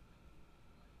ghoul.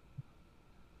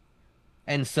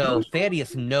 And so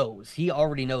Thaddeus knows. He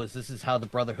already knows this is how the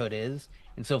Brotherhood is.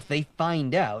 And so if they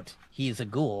find out he's a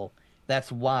ghoul,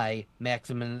 that's why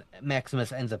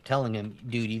Maximus ends up telling him,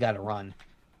 dude, you got to run.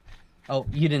 Oh,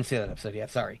 you didn't see that episode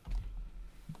yet. Sorry.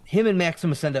 Him and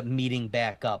Maximus end up meeting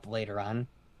back up later on.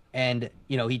 And,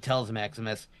 he tells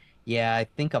Maximus, yeah, I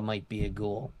think I might be a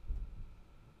ghoul.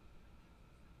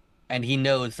 And he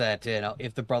knows that,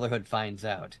 if the Brotherhood finds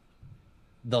out,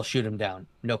 they'll shoot him down.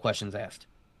 No questions asked.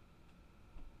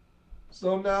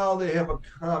 So now they have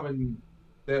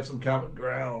some common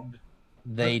ground.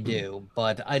 They do,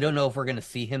 but I don't know if we're going to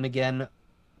see him again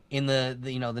in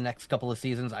the next couple of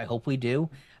seasons. I hope we do.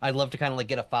 I'd love to kind of like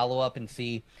get a follow-up and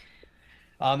see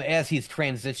as he's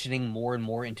transitioning more and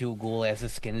more into a ghoul, as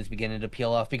his skin is beginning to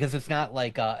peel off, because it's not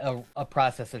like a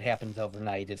process that happens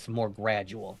overnight. It's more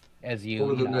gradual as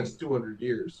over the next 200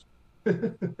 years.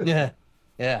 Yeah.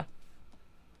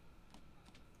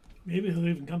 Maybe he'll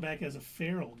even come back as a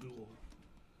feral ghoul.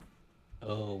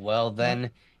 Oh, well,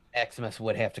 then Maximus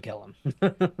would have to kill him.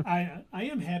 I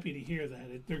am happy to hear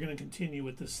that they're going to continue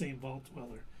with the same Vault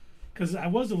Dweller. Because I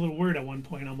was a little worried at one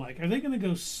point. I'm like, are they going to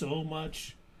go so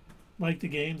much like the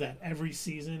game that every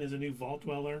season is a new Vault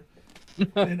Dweller?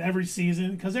 And every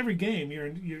season, because every game,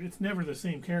 it's never the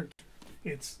same character.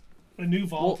 It's a new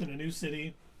vault in a new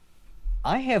city.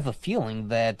 I have a feeling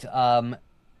that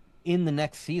in the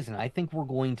next season, I think we're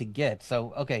going to get...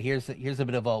 So, okay, here's a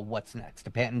bit of a what's next. A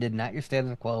patented, not your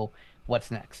status quo, what's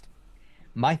next.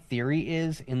 My theory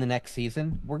is in the next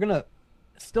season, we're gonna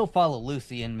still follow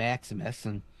Lucy and Maximus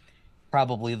and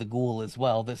probably the Ghoul as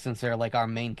well, that since they're like our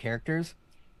main characters.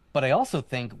 But I also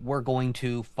think we're going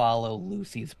to follow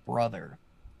Lucy's brother,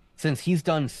 since he's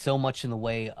done so much in the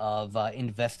way of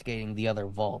investigating the other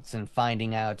vaults and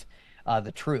finding out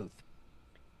the truth.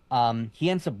 He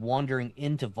ends up wandering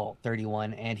into Vault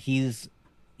 31, and he's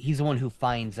the one who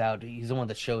finds out. He's the one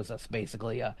that shows us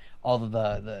basically all of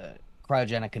the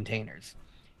cryogenic containers,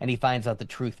 and he finds out the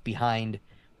truth behind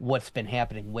what's been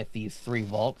happening with these three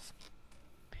vaults.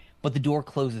 But the door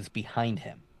closes behind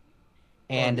him,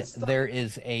 and there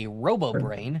is a robo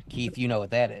brain. Keith, you know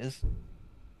what that is.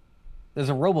 There's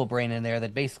a robo brain in there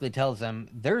that basically tells him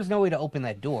there's no way to open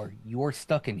that door. You're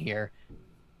stuck in here,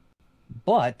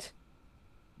 but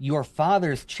your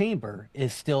father's chamber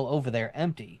is still over there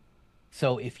empty.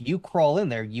 So if you crawl in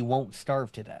there, you won't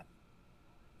starve to death.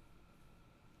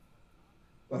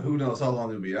 But who knows how long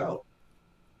he'll be out?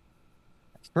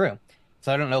 That's true.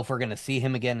 So I don't know if we're going to see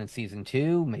him again in season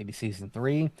 2, maybe season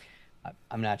 3.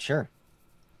 I'm not sure.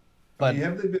 But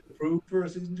have they been approved for a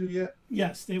season 2 yet?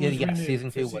 Yes, they were renewed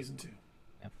season 2. Season 2.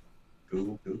 Yeah.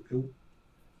 Cool.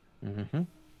 Mm-hmm.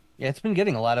 Yeah, it's been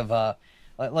getting a lot of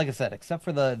like I said, except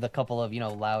for the couple of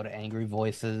loud, angry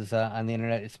voices on the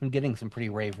internet, it's been getting some pretty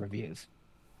rave reviews.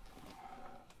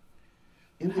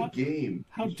 In the game,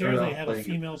 how dare they have a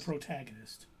female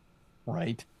protagonist?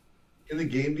 Right. In the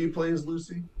game, do you play as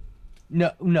Lucy?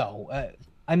 No.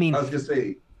 I mean, I was gonna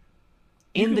say,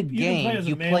 in the game,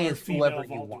 you play as whoever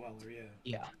you want.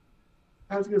 Yeah.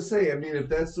 I was gonna say, I mean, if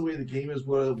that's the way the game is,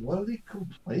 what are they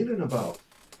complaining about?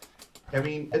 I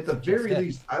mean, at the very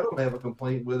least, I don't have a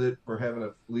complaint with it for having a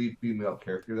lead female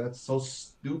character. That's so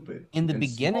stupid. In the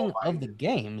beginning of the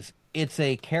games, it's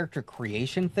a character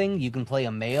creation thing. You can play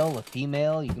a male, a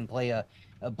female. You can play a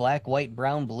black, white,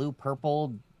 brown, blue,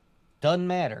 purple. Doesn't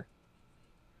matter.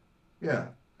 Yeah.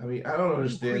 I mean, I don't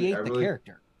understand. Create the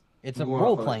character. It's a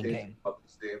role-playing game. Up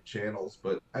these damn channels,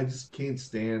 but I just can't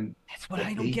stand. That's what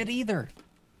I don't get either.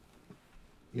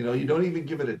 You know, you don't even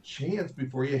give it a chance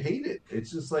before you hate it.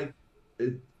 It's just like,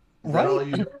 right? All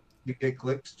you get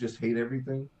clicks, just hate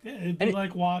everything. Yeah, it'd be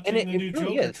like watching the new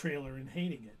Joker trailer and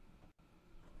hating it.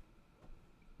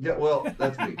 Yeah, well,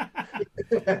 that's me.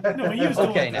 No, you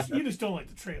just don't like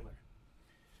the trailer.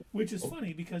 Which is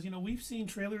funny because, we've seen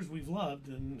trailers we've loved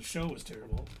and the show was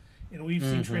terrible. And we've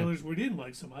seen trailers we didn't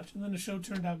like so much and then the show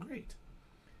turned out great.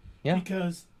 Yeah.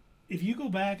 Because if you go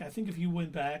back, I think if you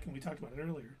went back, and we talked about it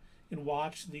earlier, and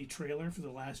watched the trailer for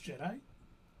The Last Jedi,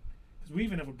 because we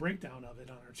even have a breakdown of it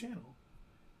on our channel,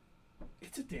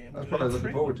 it's a damn good I'm probably looking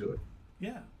trailer. Forward to it.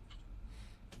 Yeah.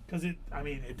 Because it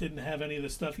didn't have any of the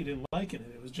stuff you didn't like in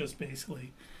it. It was just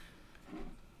basically,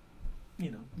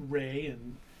 Rey,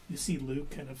 and you see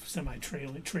Luke kind of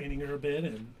training her a bit,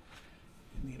 and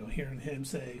hearing him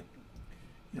say,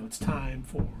 it's time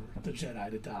for the Jedi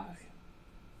to die.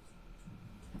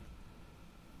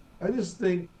 I just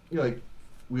think, like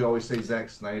we always say, Zack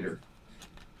Snyder,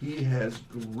 he has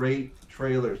great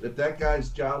trailers. If that guy's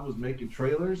job was making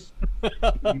trailers, he'd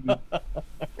be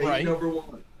right. number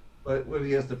one. But when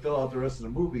he has to fill out the rest of the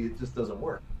movie, it just doesn't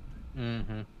work.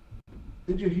 Mm-hmm.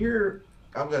 Did you hear?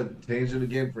 I'm going to tangent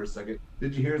again for a second.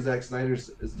 Did you hear Zack Snyder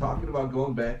is talking about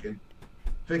going back and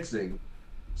fixing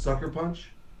Sucker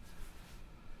Punch?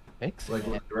 Fixing like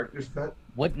the director's cut?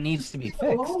 What needs to be fixed?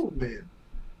 Oh, man.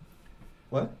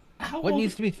 What? What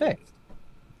needs to be fixed?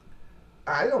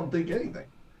 I don't think anything.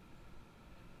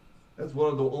 That's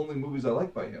one of the only movies I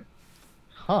like by him.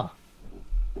 Huh.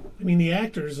 I mean, the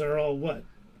actors are all,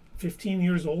 15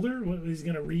 years older? What, he's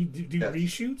going to do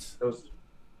reshoots? That was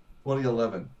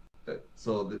 2011.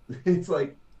 So it's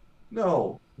like,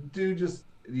 no, dude, he's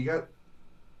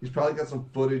probably got some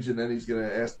footage, and then he's going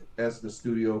to ask the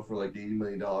studio for like $80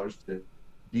 million to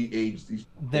de-age these.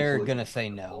 They're going to say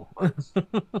no.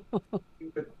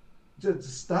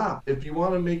 Just stop. If you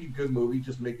want to make a good movie,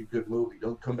 just make a good movie.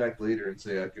 Don't come back later and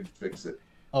say I can fix it.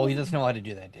 Oh, he doesn't know how to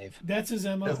do that, Dave. That's his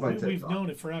MO. We've known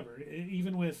it forever.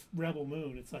 Even with Rebel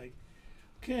Moon, it's like,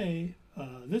 okay,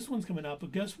 this one's coming out,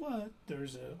 but guess what?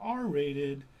 There's a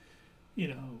R-rated,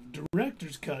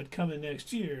 director's cut coming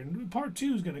next year, and part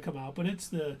 2 is going to come out, but it's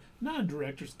the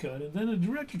non-director's cut, and then the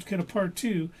director's cut of part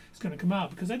 2 is going to come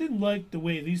out, because I didn't like the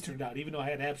way these turned out, even though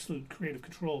I had absolute creative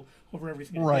control over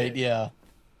everything. Right, yeah.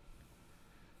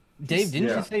 Dave,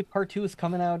 didn't you say part 2 is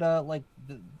coming out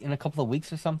in a couple of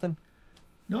weeks or something?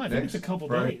 No, I think it's a couple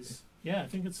days. Yeah, I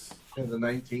think it's the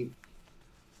 19th,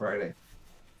 Friday.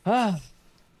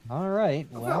 All right.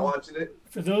 I'm not watching it.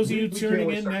 For those of you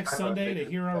tuning in next Sunday to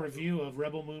hear our review of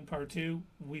Rebel Moon Part 2,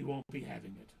 we won't be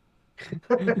having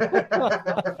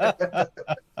it.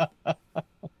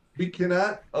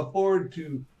 cannot afford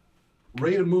to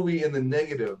rate a movie in the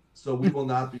negative, so we will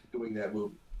not be doing that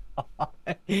movie.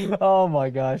 Oh my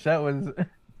gosh, that was.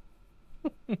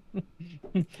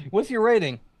 What's your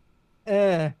rating?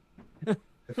 Eh.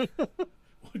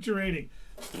 What's your rating?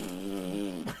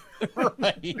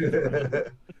 Right.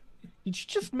 Did you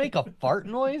just make a fart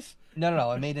noise? No, no,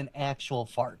 no. I made an actual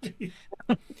fart.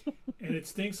 And it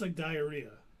stinks like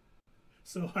diarrhea.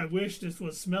 So I wish this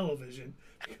was smell-o-vision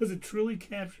because it truly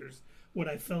captures what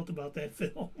I felt about that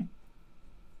film.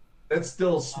 That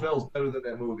still smells better than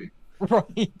that movie.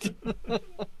 Right.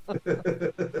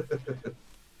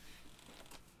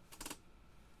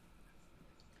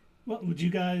 What would you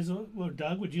guys, well,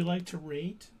 Doug, would you like to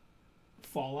rate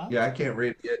Fallout? Yeah, I can't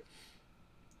rate it yet.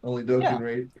 Only Doug Yeah. can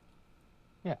rate.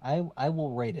 Yeah, I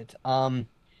will rate it.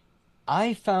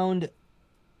 I found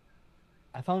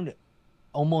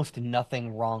almost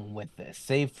nothing wrong with this,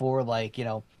 save for like,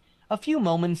 a few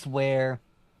moments where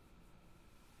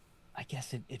I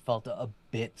guess it felt a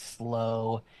bit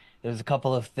slow. There was a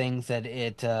couple of things that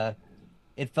it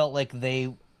felt like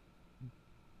the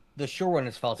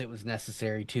showrunners felt it was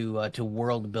necessary to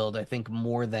world build, I think,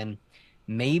 more than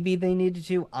maybe they needed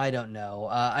to. I don't know.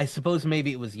 I suppose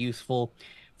maybe it was useful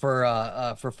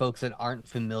for folks that aren't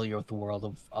familiar with the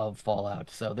world of Fallout.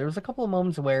 So there was a couple of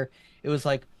moments where it was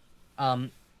like,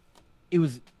 um, it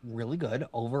was really good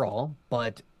overall,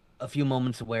 but a few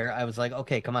moments where I was like,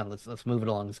 okay, come on, let's move it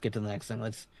along. Let's get to the next thing.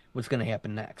 What's going to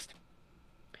happen next?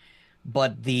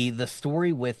 But the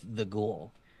story with the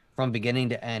ghoul from beginning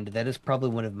to end, that is probably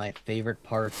one of my favorite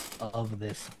parts of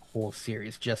this whole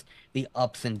series. Just the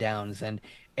ups and downs, and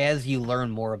as you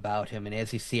learn more about him, and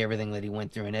as you see everything that he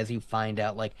went through, and as you find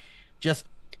out, like, just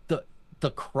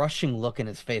the crushing look in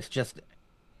his face, just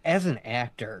as an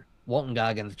actor, Walton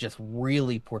Goggins just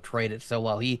really portrayed it so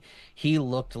well. He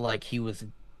looked like he was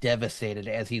devastated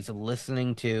as he's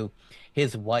listening to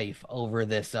his wife over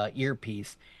this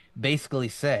earpiece basically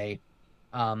say,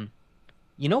 um,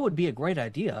 it would be a great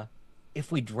idea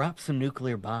if we drop some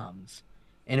nuclear bombs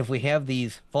and if we have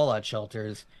these fallout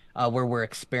shelters where we're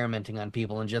experimenting on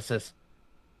people, and just this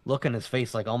look in his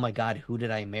face like, oh my God, who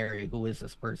did I marry? Who is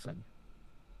this person?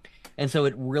 And so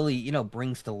it really,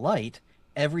 brings to light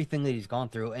everything that he's gone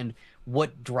through and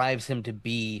what drives him to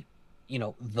be,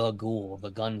 the ghoul,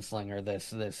 the gunslinger,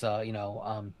 this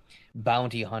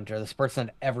bounty hunter, this person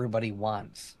that everybody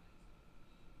wants.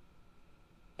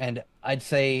 And I'd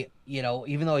say,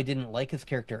 even though I didn't like his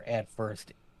character at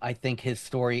first, I think his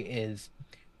story is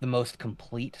the most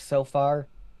complete so far.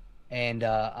 And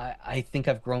I think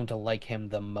I've grown to like him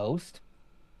the most.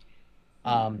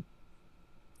 I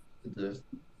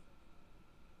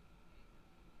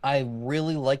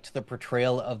really liked the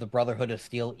portrayal of the Brotherhood of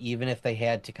Steel, even if they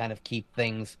had to kind of keep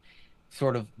things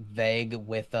sort of vague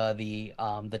with the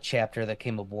chapter that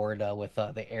came aboard with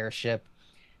the airship.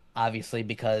 Obviously,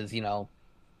 because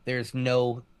there's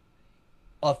no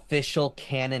official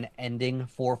canon ending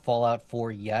for Fallout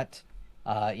 4 yet.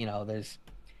 There's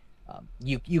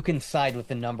you can side with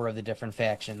a number of the different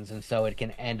factions, and so it can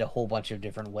end a whole bunch of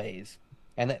different ways.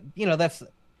 And that's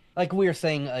like we were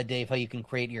saying, Dave, how you can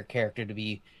create your character to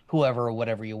be whoever or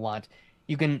whatever you want.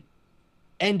 You can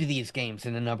end these games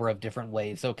in a number of different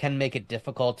ways, so it can make it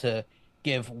difficult to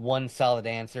give one solid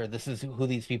answer. This is who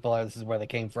these people are. This is where they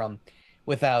came from,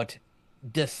 without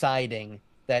deciding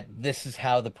that this is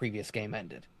how the previous game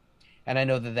ended. And I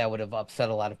know that would have upset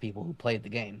a lot of people who played the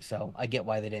game, so I get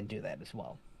why they didn't do that as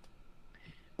well.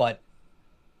 But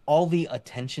all the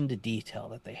attention to detail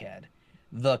that they had,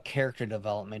 the character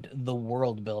development, the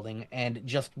world building, and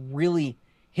just really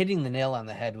hitting the nail on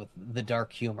the head with the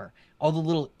dark humor, all the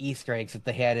little Easter eggs that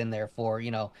they had in there for,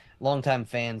 longtime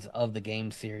fans of the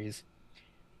game series.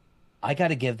 I got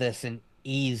to give this an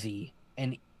easy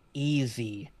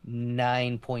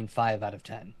 9.5 out of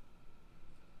 10.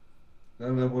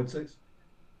 9.6?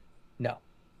 No.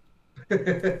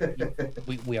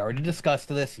 we already discussed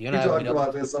this. We talked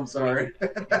about this. I'm sorry.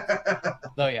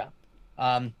 So yeah,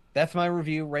 that's my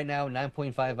review right now.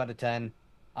 9.5 out of 10.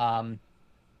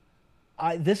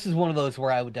 This is one of those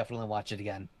where I would definitely watch it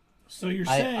again. So you're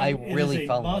saying I really it is a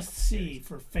felt must see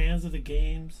for fans of the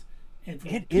games, and for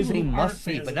it is a people who aren't must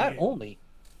see, fans but of the not game. only.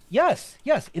 Yes,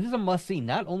 it is a must see,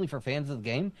 not only for fans of the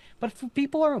game, but for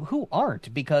people who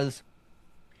aren't, because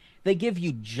they give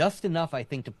you just enough, I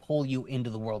think, to pull you into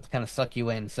the world, to kind of suck you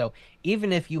in. So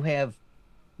even if you have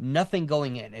nothing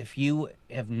going in, if you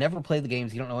have never played the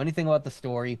games, you don't know anything about the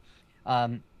story,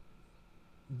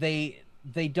 they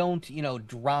don't,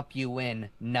 drop you in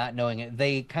not knowing it.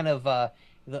 They kind of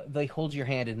they hold your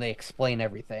hand and they explain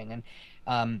everything,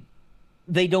 and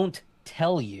they don't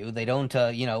tell you, they don't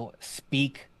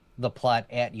speak the plot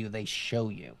at you, they show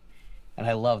you. And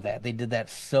I love that. They did that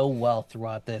so well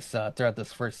throughout this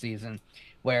first season,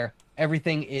 where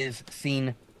everything is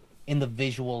seen in the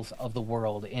visuals of the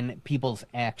world, in people's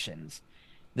actions.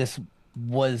 This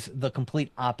was the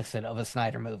complete opposite of a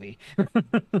Snyder movie.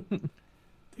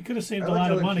 They could have I saved a like lot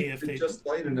how of they money keep if it they. just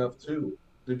light enough too.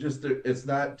 It's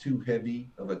not too heavy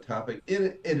of a topic.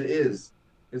 It is.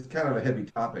 It's kind of a heavy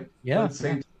topic, but Yeah, at the yeah.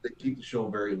 same time, they keep the show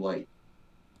very light.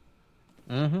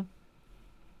 Hmm.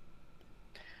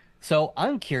 So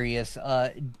I'm curious,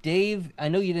 Dave, I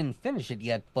know you didn't finish it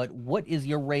yet, but what is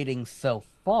your rating so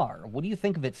far? What do you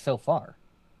think of it so far?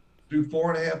 Through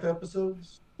 4.5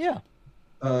 episodes, Yeah.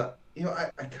 I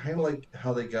kind of like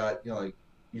how they got, like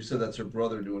you said, that's her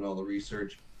brother doing all the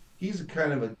research. He's a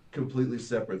kind of a completely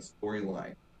separate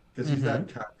storyline because he's not Hmm. in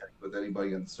contact with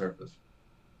anybody on the surface.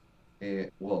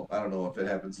 And well, I don't know if it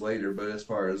happens later, but as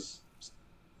far as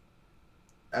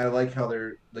I like how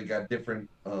they got different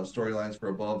storylines for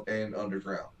above and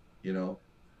underground, you know,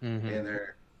 Hmm. and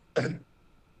they're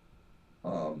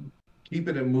um,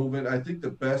 keeping it moving. I think the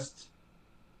best,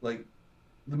 like,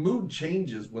 the mood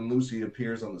changes when Lucy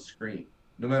appears on the screen.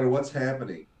 No matter what's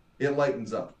happening, it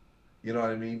lightens up. You know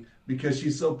what I mean? Because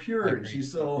she's so I pure and agree.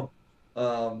 she's so,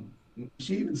 um,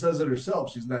 she even says it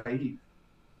herself. She's naive,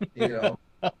 you know,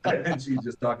 and she's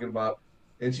just talking about,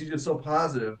 and she's just so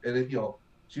positive, and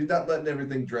she's not letting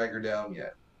everything drag her down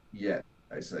yet.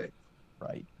 I say.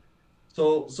 Right.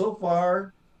 So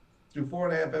far through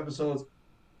 4.5 episodes,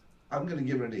 I'm gonna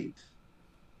give it an 8.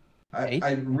 Eight?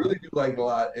 I really do like it a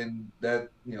lot, and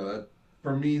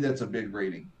for me that's a big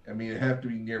rating. I mean, it have to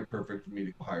be near perfect for me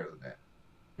to go higher than that,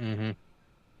 Hmm.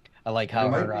 I like and it how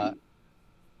might her be.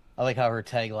 I like how her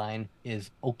tagline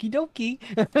is okie dokie.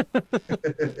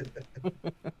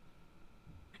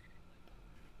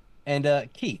 And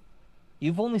Keith,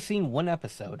 you've only seen one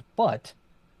episode, but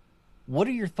what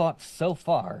are your thoughts so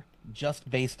far just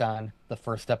based on the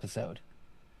first episode?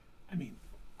 I mean,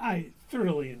 I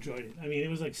thoroughly enjoyed it. I mean, it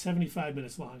was like 75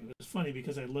 minutes long. It was funny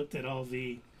because I looked at all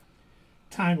the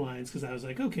timelines because I was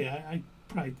like, okay, I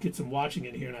probably get some watching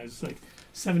in here, and I was like,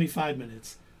 75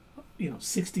 minutes,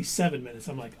 67 minutes.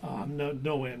 I'm like, oh,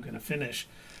 no way I'm going to finish.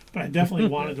 But I definitely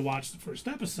wanted to watch the first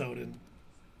episode, and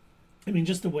I mean,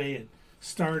 just the way it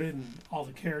started and all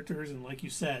the characters, and like you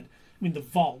said, I mean, the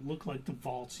vault looked like the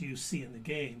vaults you see in the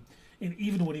game. And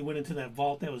even when he went into that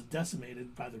vault that was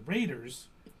decimated by the Raiders,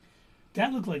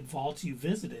 that looked like vaults you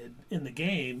visited in the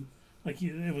game. Like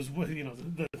it was,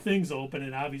 the things open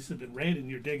and obviously been raided, and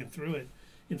you're digging through it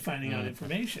and finding out Mm.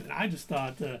 information. And I just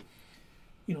thought the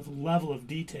level of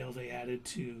detail they added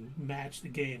to match the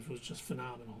games was just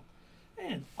phenomenal,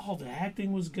 and all the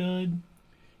acting was good.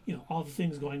 All the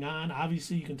things going on.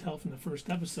 Obviously, you can tell from the first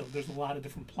episode, there's a lot of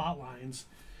different plot lines,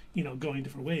 going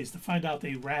different ways. To find out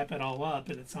they wrap it all up,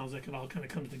 and it sounds like it all kind of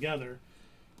comes together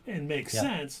and makes Yeah.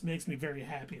 sense, makes me very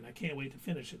happy, and I can't wait to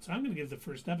finish it. So I'm going to give the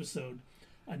first episode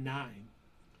a 9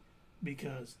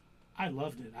 because I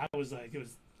loved it. I was like,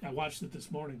 I watched it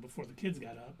this morning before the kids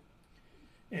got up,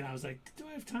 and I was like, do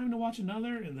I have time to watch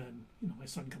another? And then my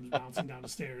son comes bouncing down the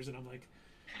stairs, and I'm like,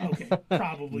 okay,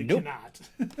 probably Nope. cannot.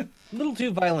 A little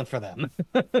too violent for them.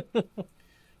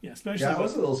 Yeah, especially Yeah, I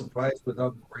was with, a little surprised with how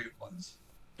great it was.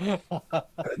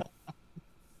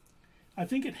 I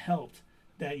think it helped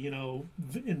that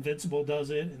Invincible does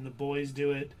it and the boys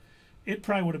do it. It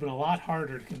probably would have been a lot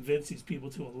harder to convince these people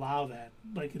to allow that,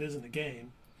 like it is in the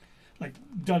game. Like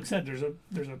Doug said, there's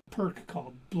a perk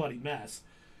called Bloody Mess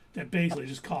that basically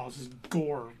just causes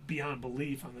gore beyond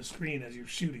belief on the screen as you're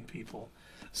shooting people.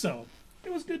 So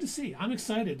it was good to see. I'm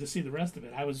excited to see the rest of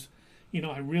it.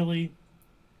 I really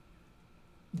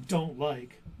don't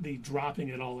like the dropping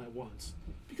it all at once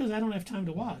because I don't have time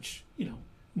to watch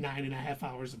 9.5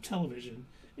 hours of television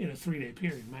in a 3-day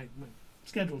period. My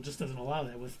schedule just doesn't allow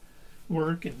that with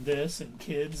work and this and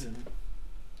kids and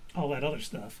all that other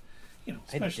stuff. I'd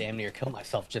Especially damn near kill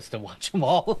myself just to watch them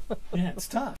all. yeah, it's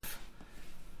tough.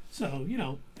 So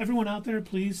everyone out there,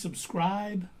 please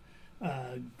subscribe.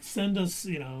 Send us,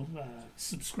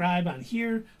 subscribe on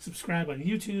here, subscribe on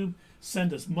YouTube,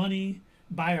 send us money,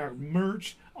 buy our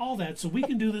merch, all that, so we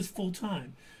can do this full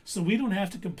time. So we don't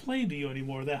have to complain to you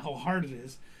anymore that how hard it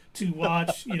is to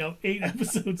watch, 8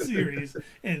 episode series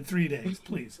in 3 days.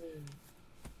 Please,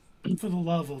 for the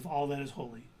love of all that is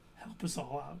holy, help us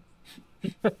all out.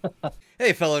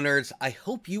 Hey fellow nerds, I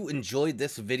hope you enjoyed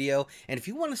this video, and if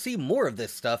you want to see more of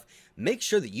this stuff, make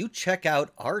sure that you check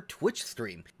out our Twitch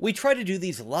stream. We try to do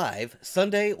these live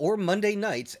Sunday or Monday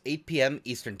nights, 8 p.m.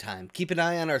 Eastern Time. Keep an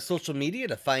eye on our social media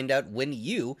to find out when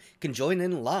you can join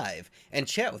in live and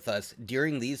chat with us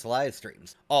during these live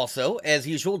streams. Also, as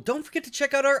usual, don't forget to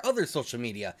check out our other social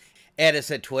media. Add us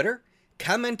at Twitter,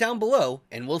 comment down below,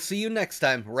 and we'll see you next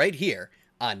time right here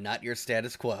on Not Your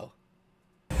Status Quo.